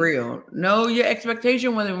ain't real. No, your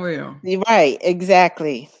expectation wasn't real. You're right.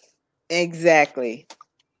 Exactly.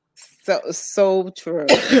 So true.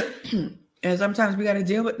 And sometimes we got to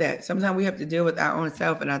deal with that. Sometimes we have to deal with our own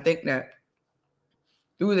self. And I think that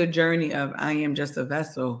through the journey of I am just a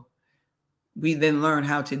vessel, we then learn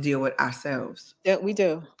how to deal with ourselves. Yeah, we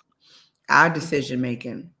do. Our decision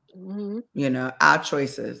making, our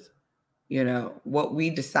choices, what we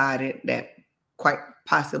decided that quite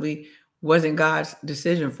possibly wasn't God's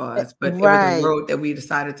decision for us, but it was a road that we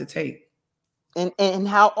decided to take. And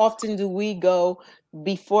how often do we go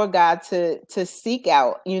before God to seek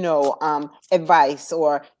out, advice,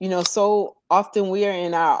 or, so often we are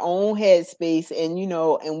in our own headspace and,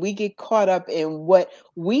 and we get caught up in what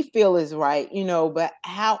we feel is right, but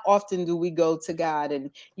how often do we go to God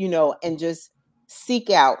and, and just seek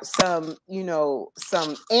out some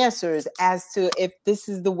answers as to if this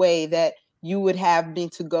is the way that you would have me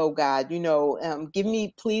to go, God, give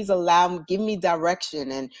me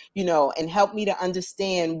direction and, and help me to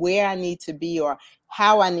understand where I need to be or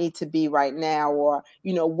how I need to be right now, or,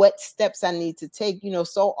 what steps I need to take.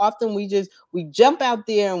 So often we jump out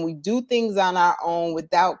there and we do things on our own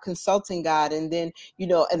without consulting God. And then,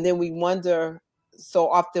 and then we wonder so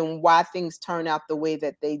often why things turn out the way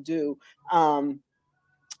that they do.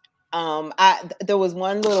 there was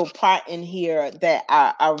one little part in here that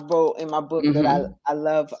I wrote in my book that I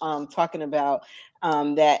love talking about,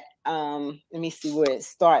 that let me see where it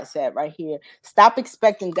starts at right here. Stop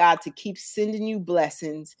expecting God to keep sending you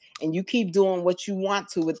blessings and you keep doing what you want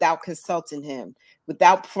to without consulting him,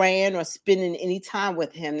 without praying or spending any time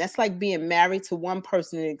with him. That's like being married to one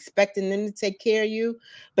person and expecting them to take care of you,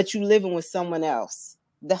 but you living with someone else.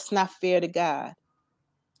 That's not fair to God.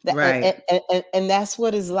 Right. And that's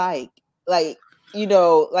what it's like, you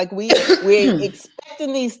know, like we're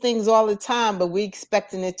expecting these things all the time, but we're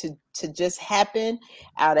expecting it to just happen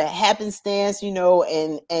out of happenstance, you know,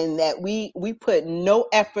 and that we put no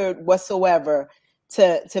effort whatsoever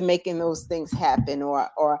to making those things happen,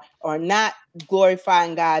 or not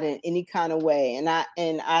glorifying God in any kind of way. And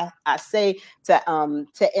I say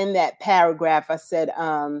to end that paragraph, I said,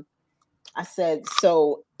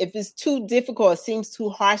 so if it's too difficult, it seems too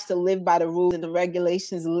harsh to live by the rules and the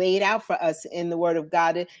regulations laid out for us in the Word of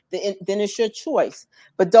God, then it's your choice.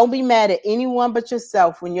 But don't be mad at anyone but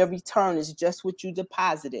yourself when your return is just what you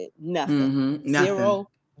deposited. Nothing. $0.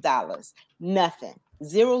 Nothing.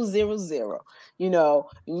 000. You know,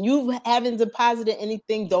 you haven't deposited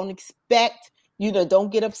anything. Don't expect, you know,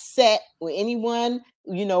 don't get upset with anyone,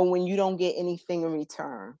 you know, when you don't get anything in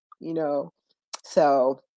return, you know.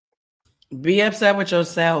 So be upset with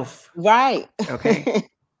yourself. Right. Okay.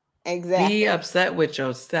 Exactly. Be upset with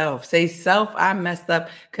yourself. Say, self, I messed up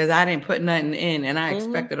because I didn't put nothing in and I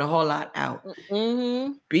expected a whole lot out.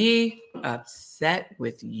 Be upset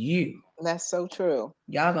with you. That's so true.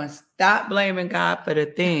 Y'all gonna stop blaming God for the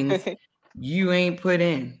things you ain't put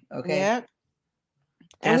in. Okay. Yeah.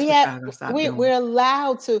 That's what y'all gonna stop doing. We're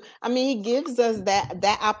allowed to. I mean, he gives us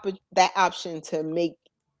that option to make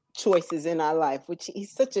choices in our life, which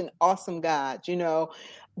he's such an awesome God, you know.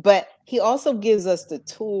 But he also gives us the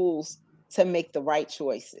tools to make the right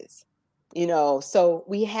choices, you know. So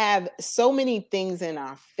we have so many things in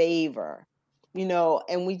our favor, you know,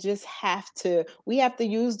 and we just have to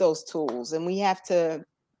use those tools, and we have to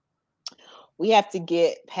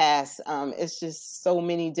get past it's just so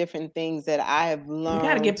many different things that I have learned. We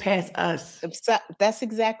got to get past us. That's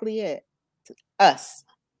exactly it. Us.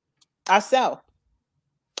 Ourselves.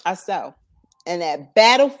 And that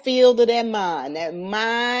battlefield of that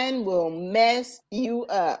mind will mess you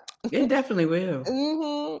up. It definitely will.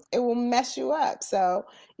 It will mess you up. So,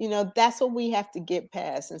 you know, that's what we have to get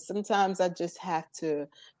past. And sometimes I just have to,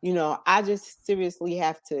 you know, I just seriously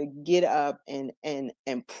have to get up and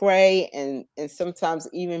pray. And sometimes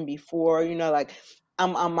even before, you know, like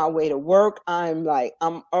I'm on my way to work, I'm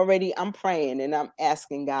praying and I'm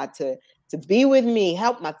asking God to be with me,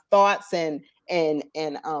 help my thoughts and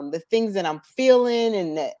the things that I'm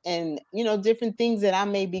feeling and you know, different things that I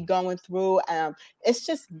may be going through. It's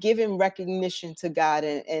just giving recognition to God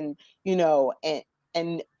and you know,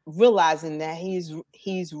 and realizing that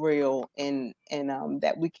he's real and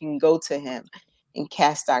that we can go to him and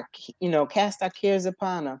cast our cares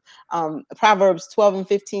upon him. Proverbs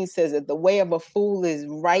 12:15 says that the way of a fool is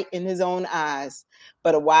right in his own eyes,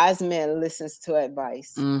 but a wise man listens to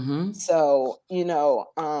advice. So, you know,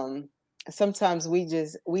 sometimes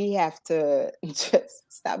we have to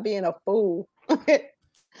just stop being a fool,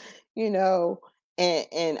 you know, and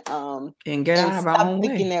get out of our own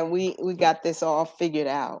thinking way. that we got this all figured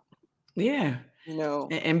out. Yeah. You know,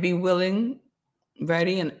 and be willing,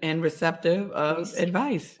 ready, and receptive of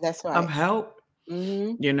advice. That's right. Of help.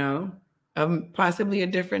 You know, of possibly a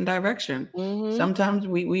different direction. Sometimes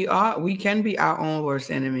we can be our own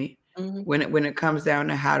worst enemy when it comes down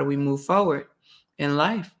to how do we move forward in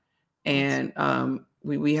life. And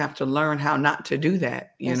we have to learn how not to do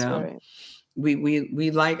that. You That's know, right.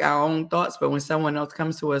 We like our own thoughts, but when someone else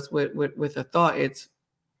comes to us with a thought, it's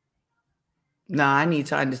no, I need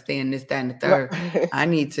to understand this, that, and the third. I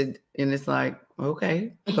need to, and it's like,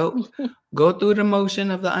 okay, go through the motion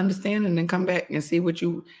of the understanding and then come back and see what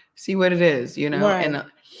it is, you know. Right.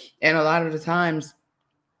 And a lot of the times,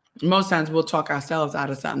 most times we'll talk ourselves out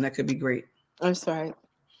of something that could be great. That's right.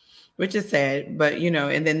 Which is sad, but you know,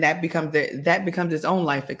 and then that becomes its own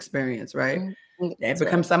life experience, right? That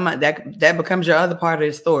becomes that becomes your other part of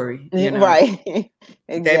the story, you know? Right.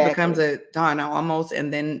 Exactly. That becomes almost,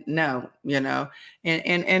 and then no, you know, and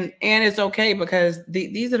it's okay because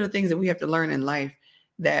these are the things that we have to learn in life,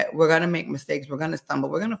 that we're gonna make mistakes, we're gonna stumble,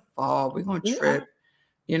 we're gonna fall, we're gonna trip,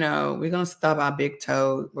 you know, we're gonna stub our big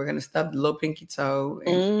toe, we're gonna stub the little pinky toe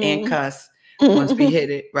and cuss once we hit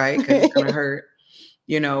it, right? Because it's gonna hurt.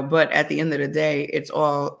 You know, but at the end of the day, it's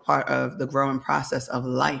all part of the growing process of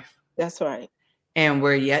life. That's right. And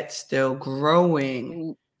we're yet still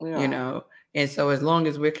growing, you know, And so as long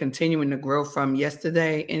as we're continuing to grow from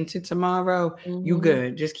yesterday into tomorrow, you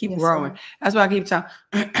good. Just keep growing. Sir. That's why I keep telling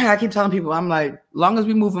I keep telling people, I'm like, long as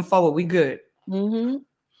we moving forward, we good.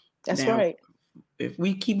 That's now, right. If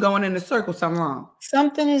we keep going in the circle, something wrong.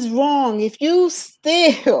 Something is wrong. If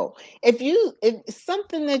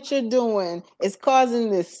something that you're doing is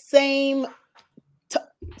causing the same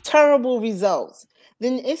terrible results,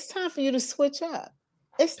 then it's time for you to switch up.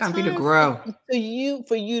 It's Time for you to time grow.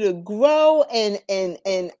 for you to grow, and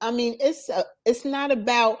I mean, it's not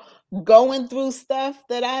about going through stuff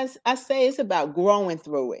that I say. It's about growing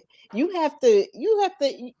through it. You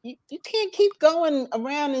can't keep going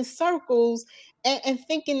around in circles and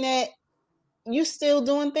thinking that you're still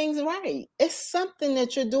doing things right. It's something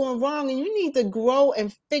that you're doing wrong, and you need to grow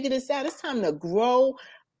and figure this out. It's time to grow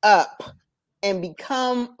up and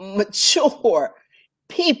become mature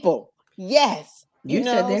people. Yes. You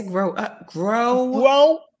said that grow up.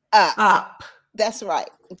 up. That's right.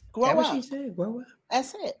 Grow That what up. she said? Grow up.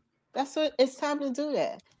 That's it. That's what it's time to do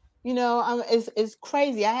that. It's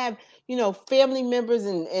crazy. I have, family members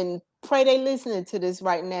and pray they listening to this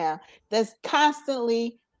right now that's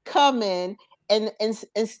constantly coming and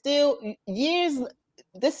still years.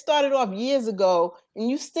 This started off years ago, and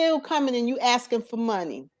you still coming and you asking for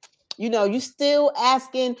money. You still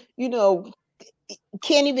asking,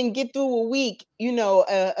 can't even get through a week,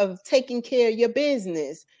 of taking care of your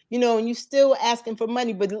business, and you still asking for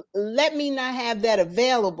money, but let me not have that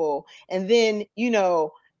available. And then,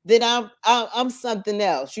 then I'm something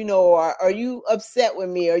else, or are you upset with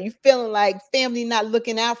me? Are you feeling like family not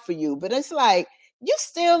looking out for you? But it's like, you're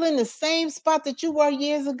still in the same spot that you were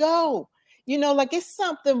years ago. Like it's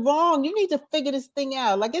something wrong. You need to figure this thing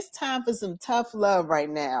out. Like it's time for some tough love right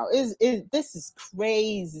now. This is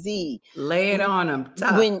crazy. Lay it on them.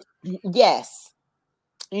 Tough. Yes.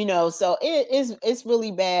 So it's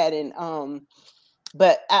really bad. And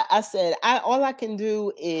but I said all I can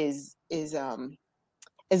do is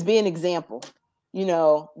be an example.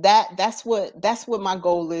 That's what my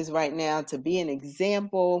goal is right now, to be an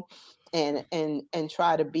example and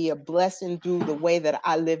try to be a blessing through the way that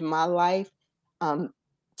I live my life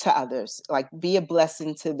to others, like be a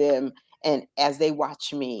blessing to them and as they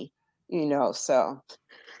watch me, so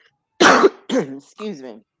excuse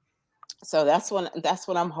me. So that's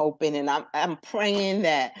what I'm hoping, and I'm praying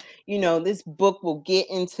that this book will get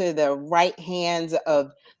into the right hands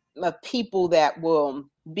of people that will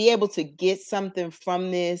be able to get something from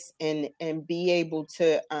this and be able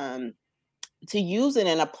to use it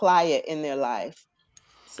and apply it in their life.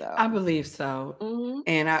 So I believe so.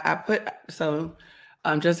 And I put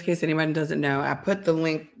just in case anybody doesn't know, I put the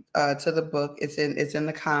link to the book. It's in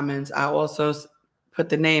the comments. I also put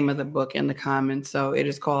the name of the book in the comments. So it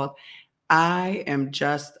is called I Am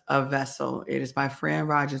Just a Vessel. It is by Fran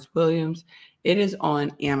Rogers Williams. It is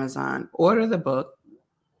on Amazon. Order the book,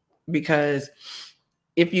 because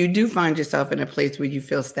if you do find yourself in a place where you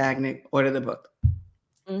feel stagnant, order the book.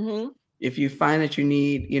 If you find that you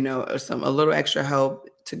need, a little extra help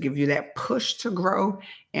to give you that push to grow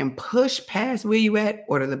and push past where you at,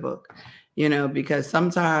 order the book. Because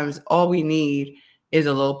sometimes all we need is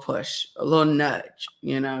a little push, a little nudge,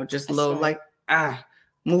 just a little like,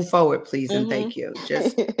 move forward, please, and thank you.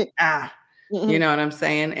 Just you know what I'm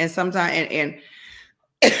saying? And sometimes,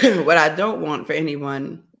 and what I don't want for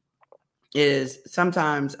anyone is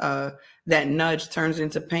sometimes that nudge turns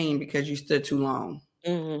into pain because you stood too long.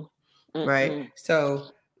 Right? So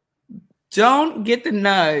don't get the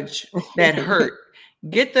nudge that hurt.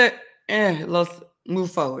 Get the let's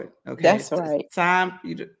move forward. Okay. That's right. It's time for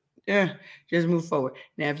you to just move forward.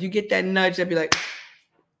 Now, if you get that nudge, I'll be like,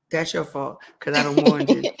 that's your fault, because I don't warn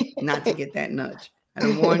you not to get that nudge. I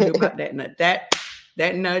don't warn you about that nudge.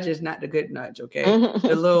 That nudge is not the good nudge, okay?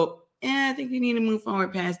 The little, I think you need to move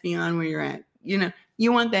forward past beyond where you're at.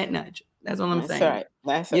 You want that nudge. That's all I'm saying. Right.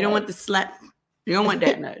 That's you don't want the slap. You don't want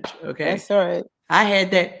that nudge, okay? That's right. I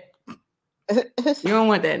had that. You don't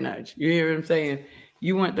want that nudge. You hear what I'm saying?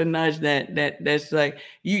 You want the nudge that's like,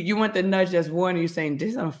 you want the nudge that's warning you, saying,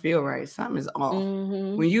 this don't feel right. Something is off.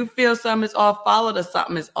 When you feel something is off, follow the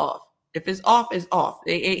something is off. If it's off, it's off.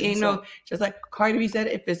 It ain't no, just like Cardi B said,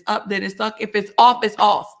 if it's up, then it's stuck. If it's off, it's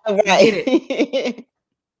off. Right. Get it.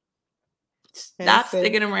 Stop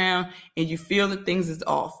sticking around and you feel that things is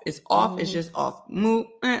off. It's off. It's just off. Move.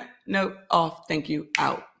 No, off. Thank you.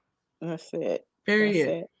 Out. That's it.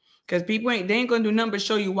 Period. Because people they ain't going to do nothing but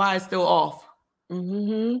show you why it's still off.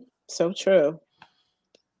 So true.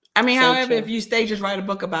 I mean, however, if you stay, just write a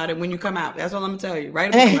book about it when you come out. That's all I'm gonna tell you.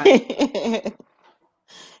 Write a book about it.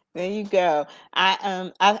 There you go.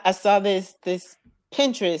 I saw this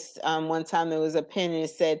Pinterest, one time there was a pin and it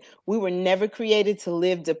said, "We were never created to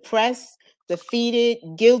live depressed, defeated,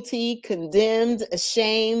 guilty, condemned,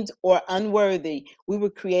 ashamed, or unworthy. We were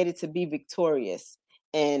created to be victorious."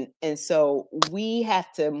 And so we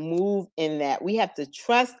have to move in that. We have to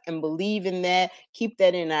trust and believe in that, keep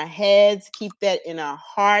that in our heads, keep that in our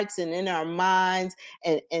hearts and in our minds,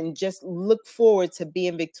 and just look forward to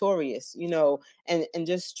being victorious, and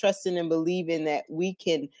just trusting and believing that we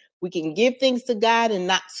can give things to God and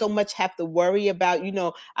not so much have to worry about,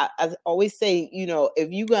 I always say,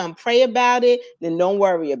 if you're going to pray about it, then don't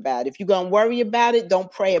worry about it. If you're going to worry about it,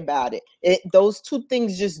 don't pray about it. Those two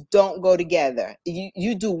things just don't go together.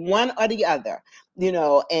 You do one or the other,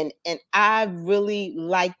 and I really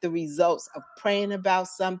like the results of praying about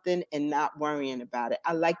something and not worrying about it.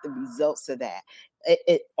 I like the results of that.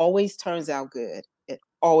 It always turns out good. It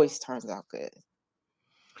always turns out good.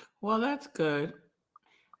 Well, that's good.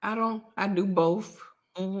 I do both.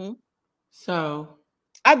 Mm-hmm. So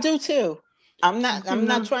I do too. I'm not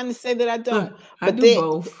trying to say that I don't, I but do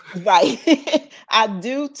both. right. I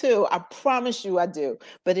do too. I promise you I do.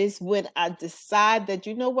 But it's when I decide that,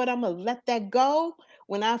 you know what, I'm gonna let that go.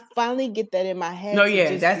 When I finally get that in my head No, to yeah,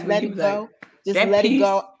 just that's when let you it like go, just that let it piece.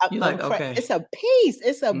 go. You're like, okay. It's a peace.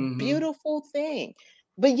 It's a Mhm. beautiful thing.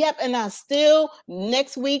 But yep, and I still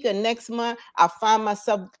next week or next month, I find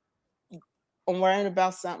myself worrying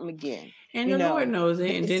about something again. And the Lord knows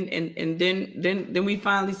it. And It's then we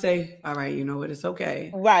finally say, all right, you know what, it's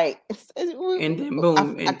okay. right. And then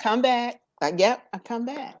boom. I come back. I come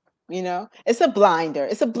back. It's a blinder.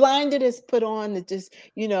 It's a blinder that's put on to just,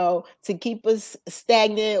 to keep us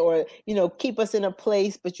stagnant or, keep us in a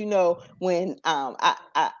place. But, when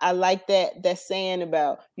I like that saying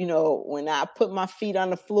about, when I put my feet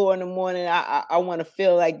on the floor in the morning, I want to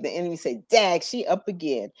feel like the enemy say, "Dag, she up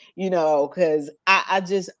again," because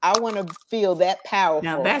I want to feel that powerful.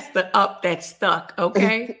 Now that's the up that stuck,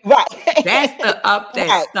 okay? Right. That's the up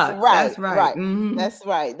that stuck. That's right. Right. Mm-hmm. That's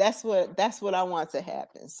right. That's what I want to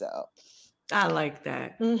happen. So I like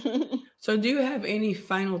that. So do you have any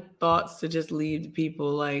final thoughts to just leave the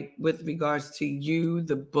people, like with regards to you,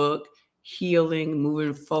 the book, healing,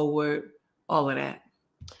 moving forward, all of that?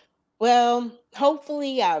 Well,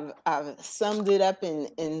 hopefully I've summed it up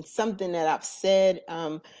in something that I've said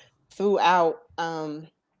throughout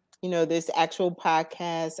this actual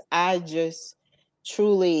podcast. I just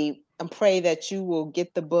truly pray that you will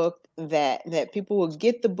get the book, that people will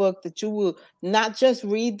get the book, that you will not just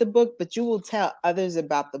read the book, but you will tell others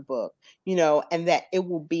about the book, and that it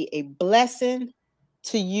will be a blessing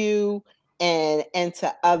to you and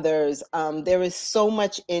to others. There is so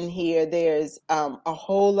much in here. There's a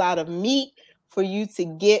whole lot of meat for you to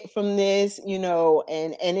get from this, and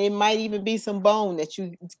it might even be some bone that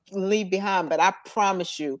you leave behind. But I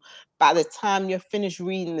promise you, by the time you're finished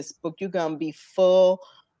reading this book, you're gonna be full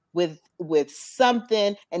with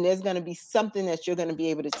something, and there's gonna be something that you're gonna be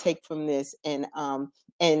able to take from this, and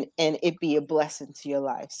it be a blessing to your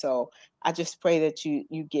life. So I just pray that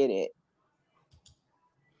you get it.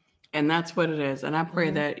 And that's what it is. And I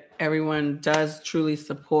pray that everyone does truly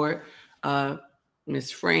support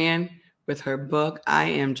Miss Fran with her book, I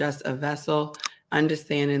Am Just a Vessel,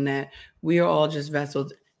 understanding that we are all just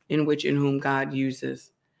vessels in whom God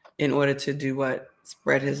uses in order to do what?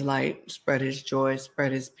 Spread his light, spread his joy,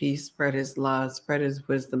 spread his peace, spread his love, spread his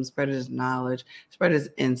wisdom, spread his knowledge, spread his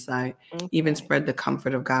insight, even spread the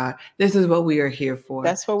comfort of God. This is what we are here for.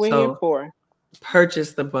 That's what we're here for.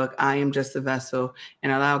 Purchase the book, I Am Just a Vessel,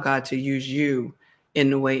 and allow God to use you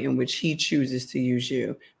in the way in which he chooses to use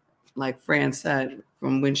you. Like Fran said,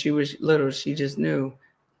 from when she was little, she just knew,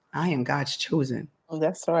 I am God's chosen.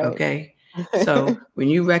 That's right. Okay? So when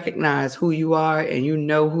you recognize who you are and you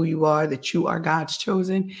know who you are, that you are God's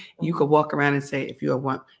chosen, you could walk around and say, if you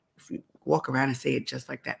walk around and say it just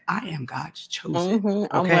like that, I am God's chosen. Okay?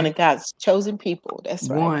 I'm one of God's chosen people. That's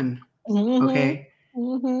right. One. Okay?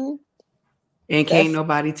 And can't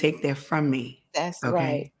nobody take that from me. That's okay?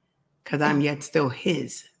 Right. Because I'm yet still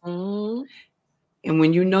his. And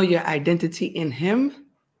when you know your identity in him,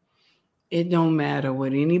 it don't matter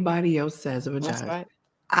what anybody else says or does. Right.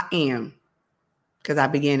 I am. Because I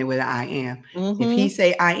began it with I am. If he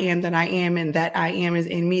say I am, then I am, and that I am is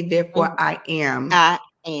in me, therefore I am. I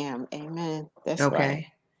am. Amen. That's right.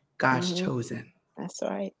 God's chosen. That's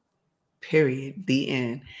right. Period. The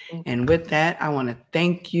end. And with that, I want to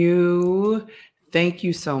thank you. Thank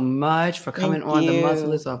you so much for coming on the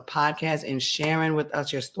Muzzle Is Off podcast and sharing with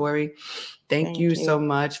us your story. Thank you so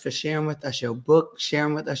much for sharing with us your book,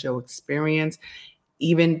 sharing with us your experience.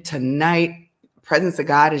 Even tonight, presence of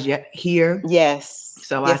God is yet here. Yes.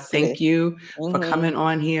 So I Yes, it thank is. you for coming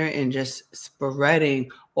on here and just spreading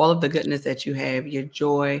all of the goodness that you have, your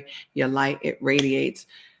joy, your light. It radiates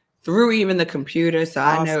through even the computer. So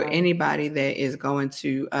I know anybody that is going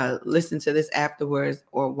to listen to this afterwards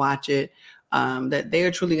or watch it, that they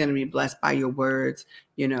are truly going to be blessed by your words,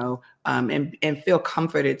 and feel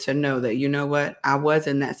comforted to know that, you know what, I was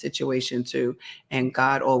in that situation too. And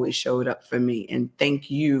God always showed up for me. And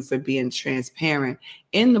thank you for being transparent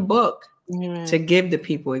in the book to give the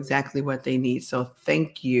people exactly what they need. So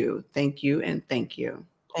thank you, and thank you.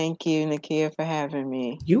 Thank you, Nakia, for having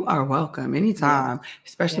me. You are welcome anytime,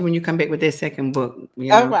 especially when you come back with that second book.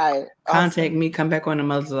 All right. Contact me, come back on the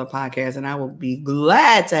Muzzle podcast, and I will be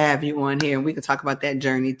glad to have you on here, and we can talk about that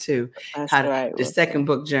journey too. That's right. The second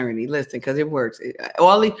book journey. Listen, because it works.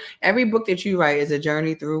 Every book that you write is a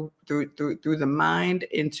journey through the mind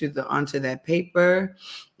onto that paper,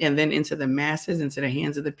 and then into the masses, into the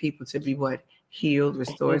hands of the people to be what? Healed,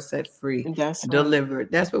 restored, set free, delivered. Right.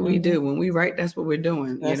 That's what we do when we write. That's what we're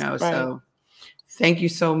doing. So thank you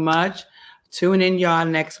so much. Tune in, y'all,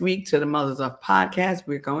 next week to the Mothers of Podcast.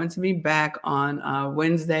 We're going to be back on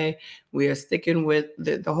Wednesday. We are sticking with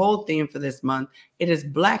the whole theme for this month. It is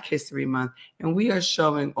Black History Month, and we are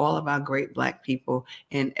showing all of our great Black people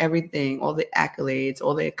and everything, all the accolades,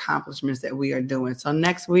 all the accomplishments that we are doing. So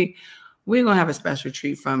next week, we're going to have a special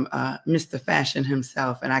treat from Mr. Fashion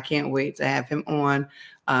himself, and I can't wait to have him on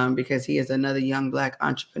because he is another young Black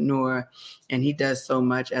entrepreneur, and he does so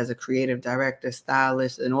much as a creative director,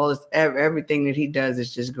 stylist, and all this. Everything that he does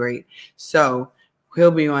is just great. So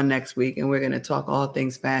he'll be on next week, and we're going to talk all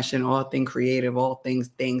things fashion, all things creative, all things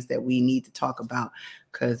that we need to talk about,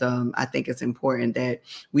 because I think it's important that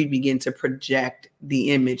we begin to project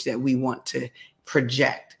the image that we want to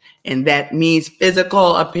project. And that means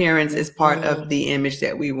physical appearance is part of the image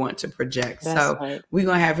that we want to project. That's right. We're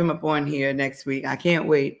going to have him up on here next week. I can't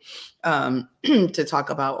wait to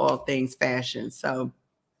talk about all things fashion. So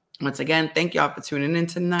once again, thank y'all for tuning in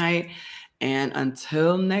tonight. And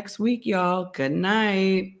until next week, y'all, good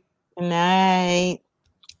night. Good night.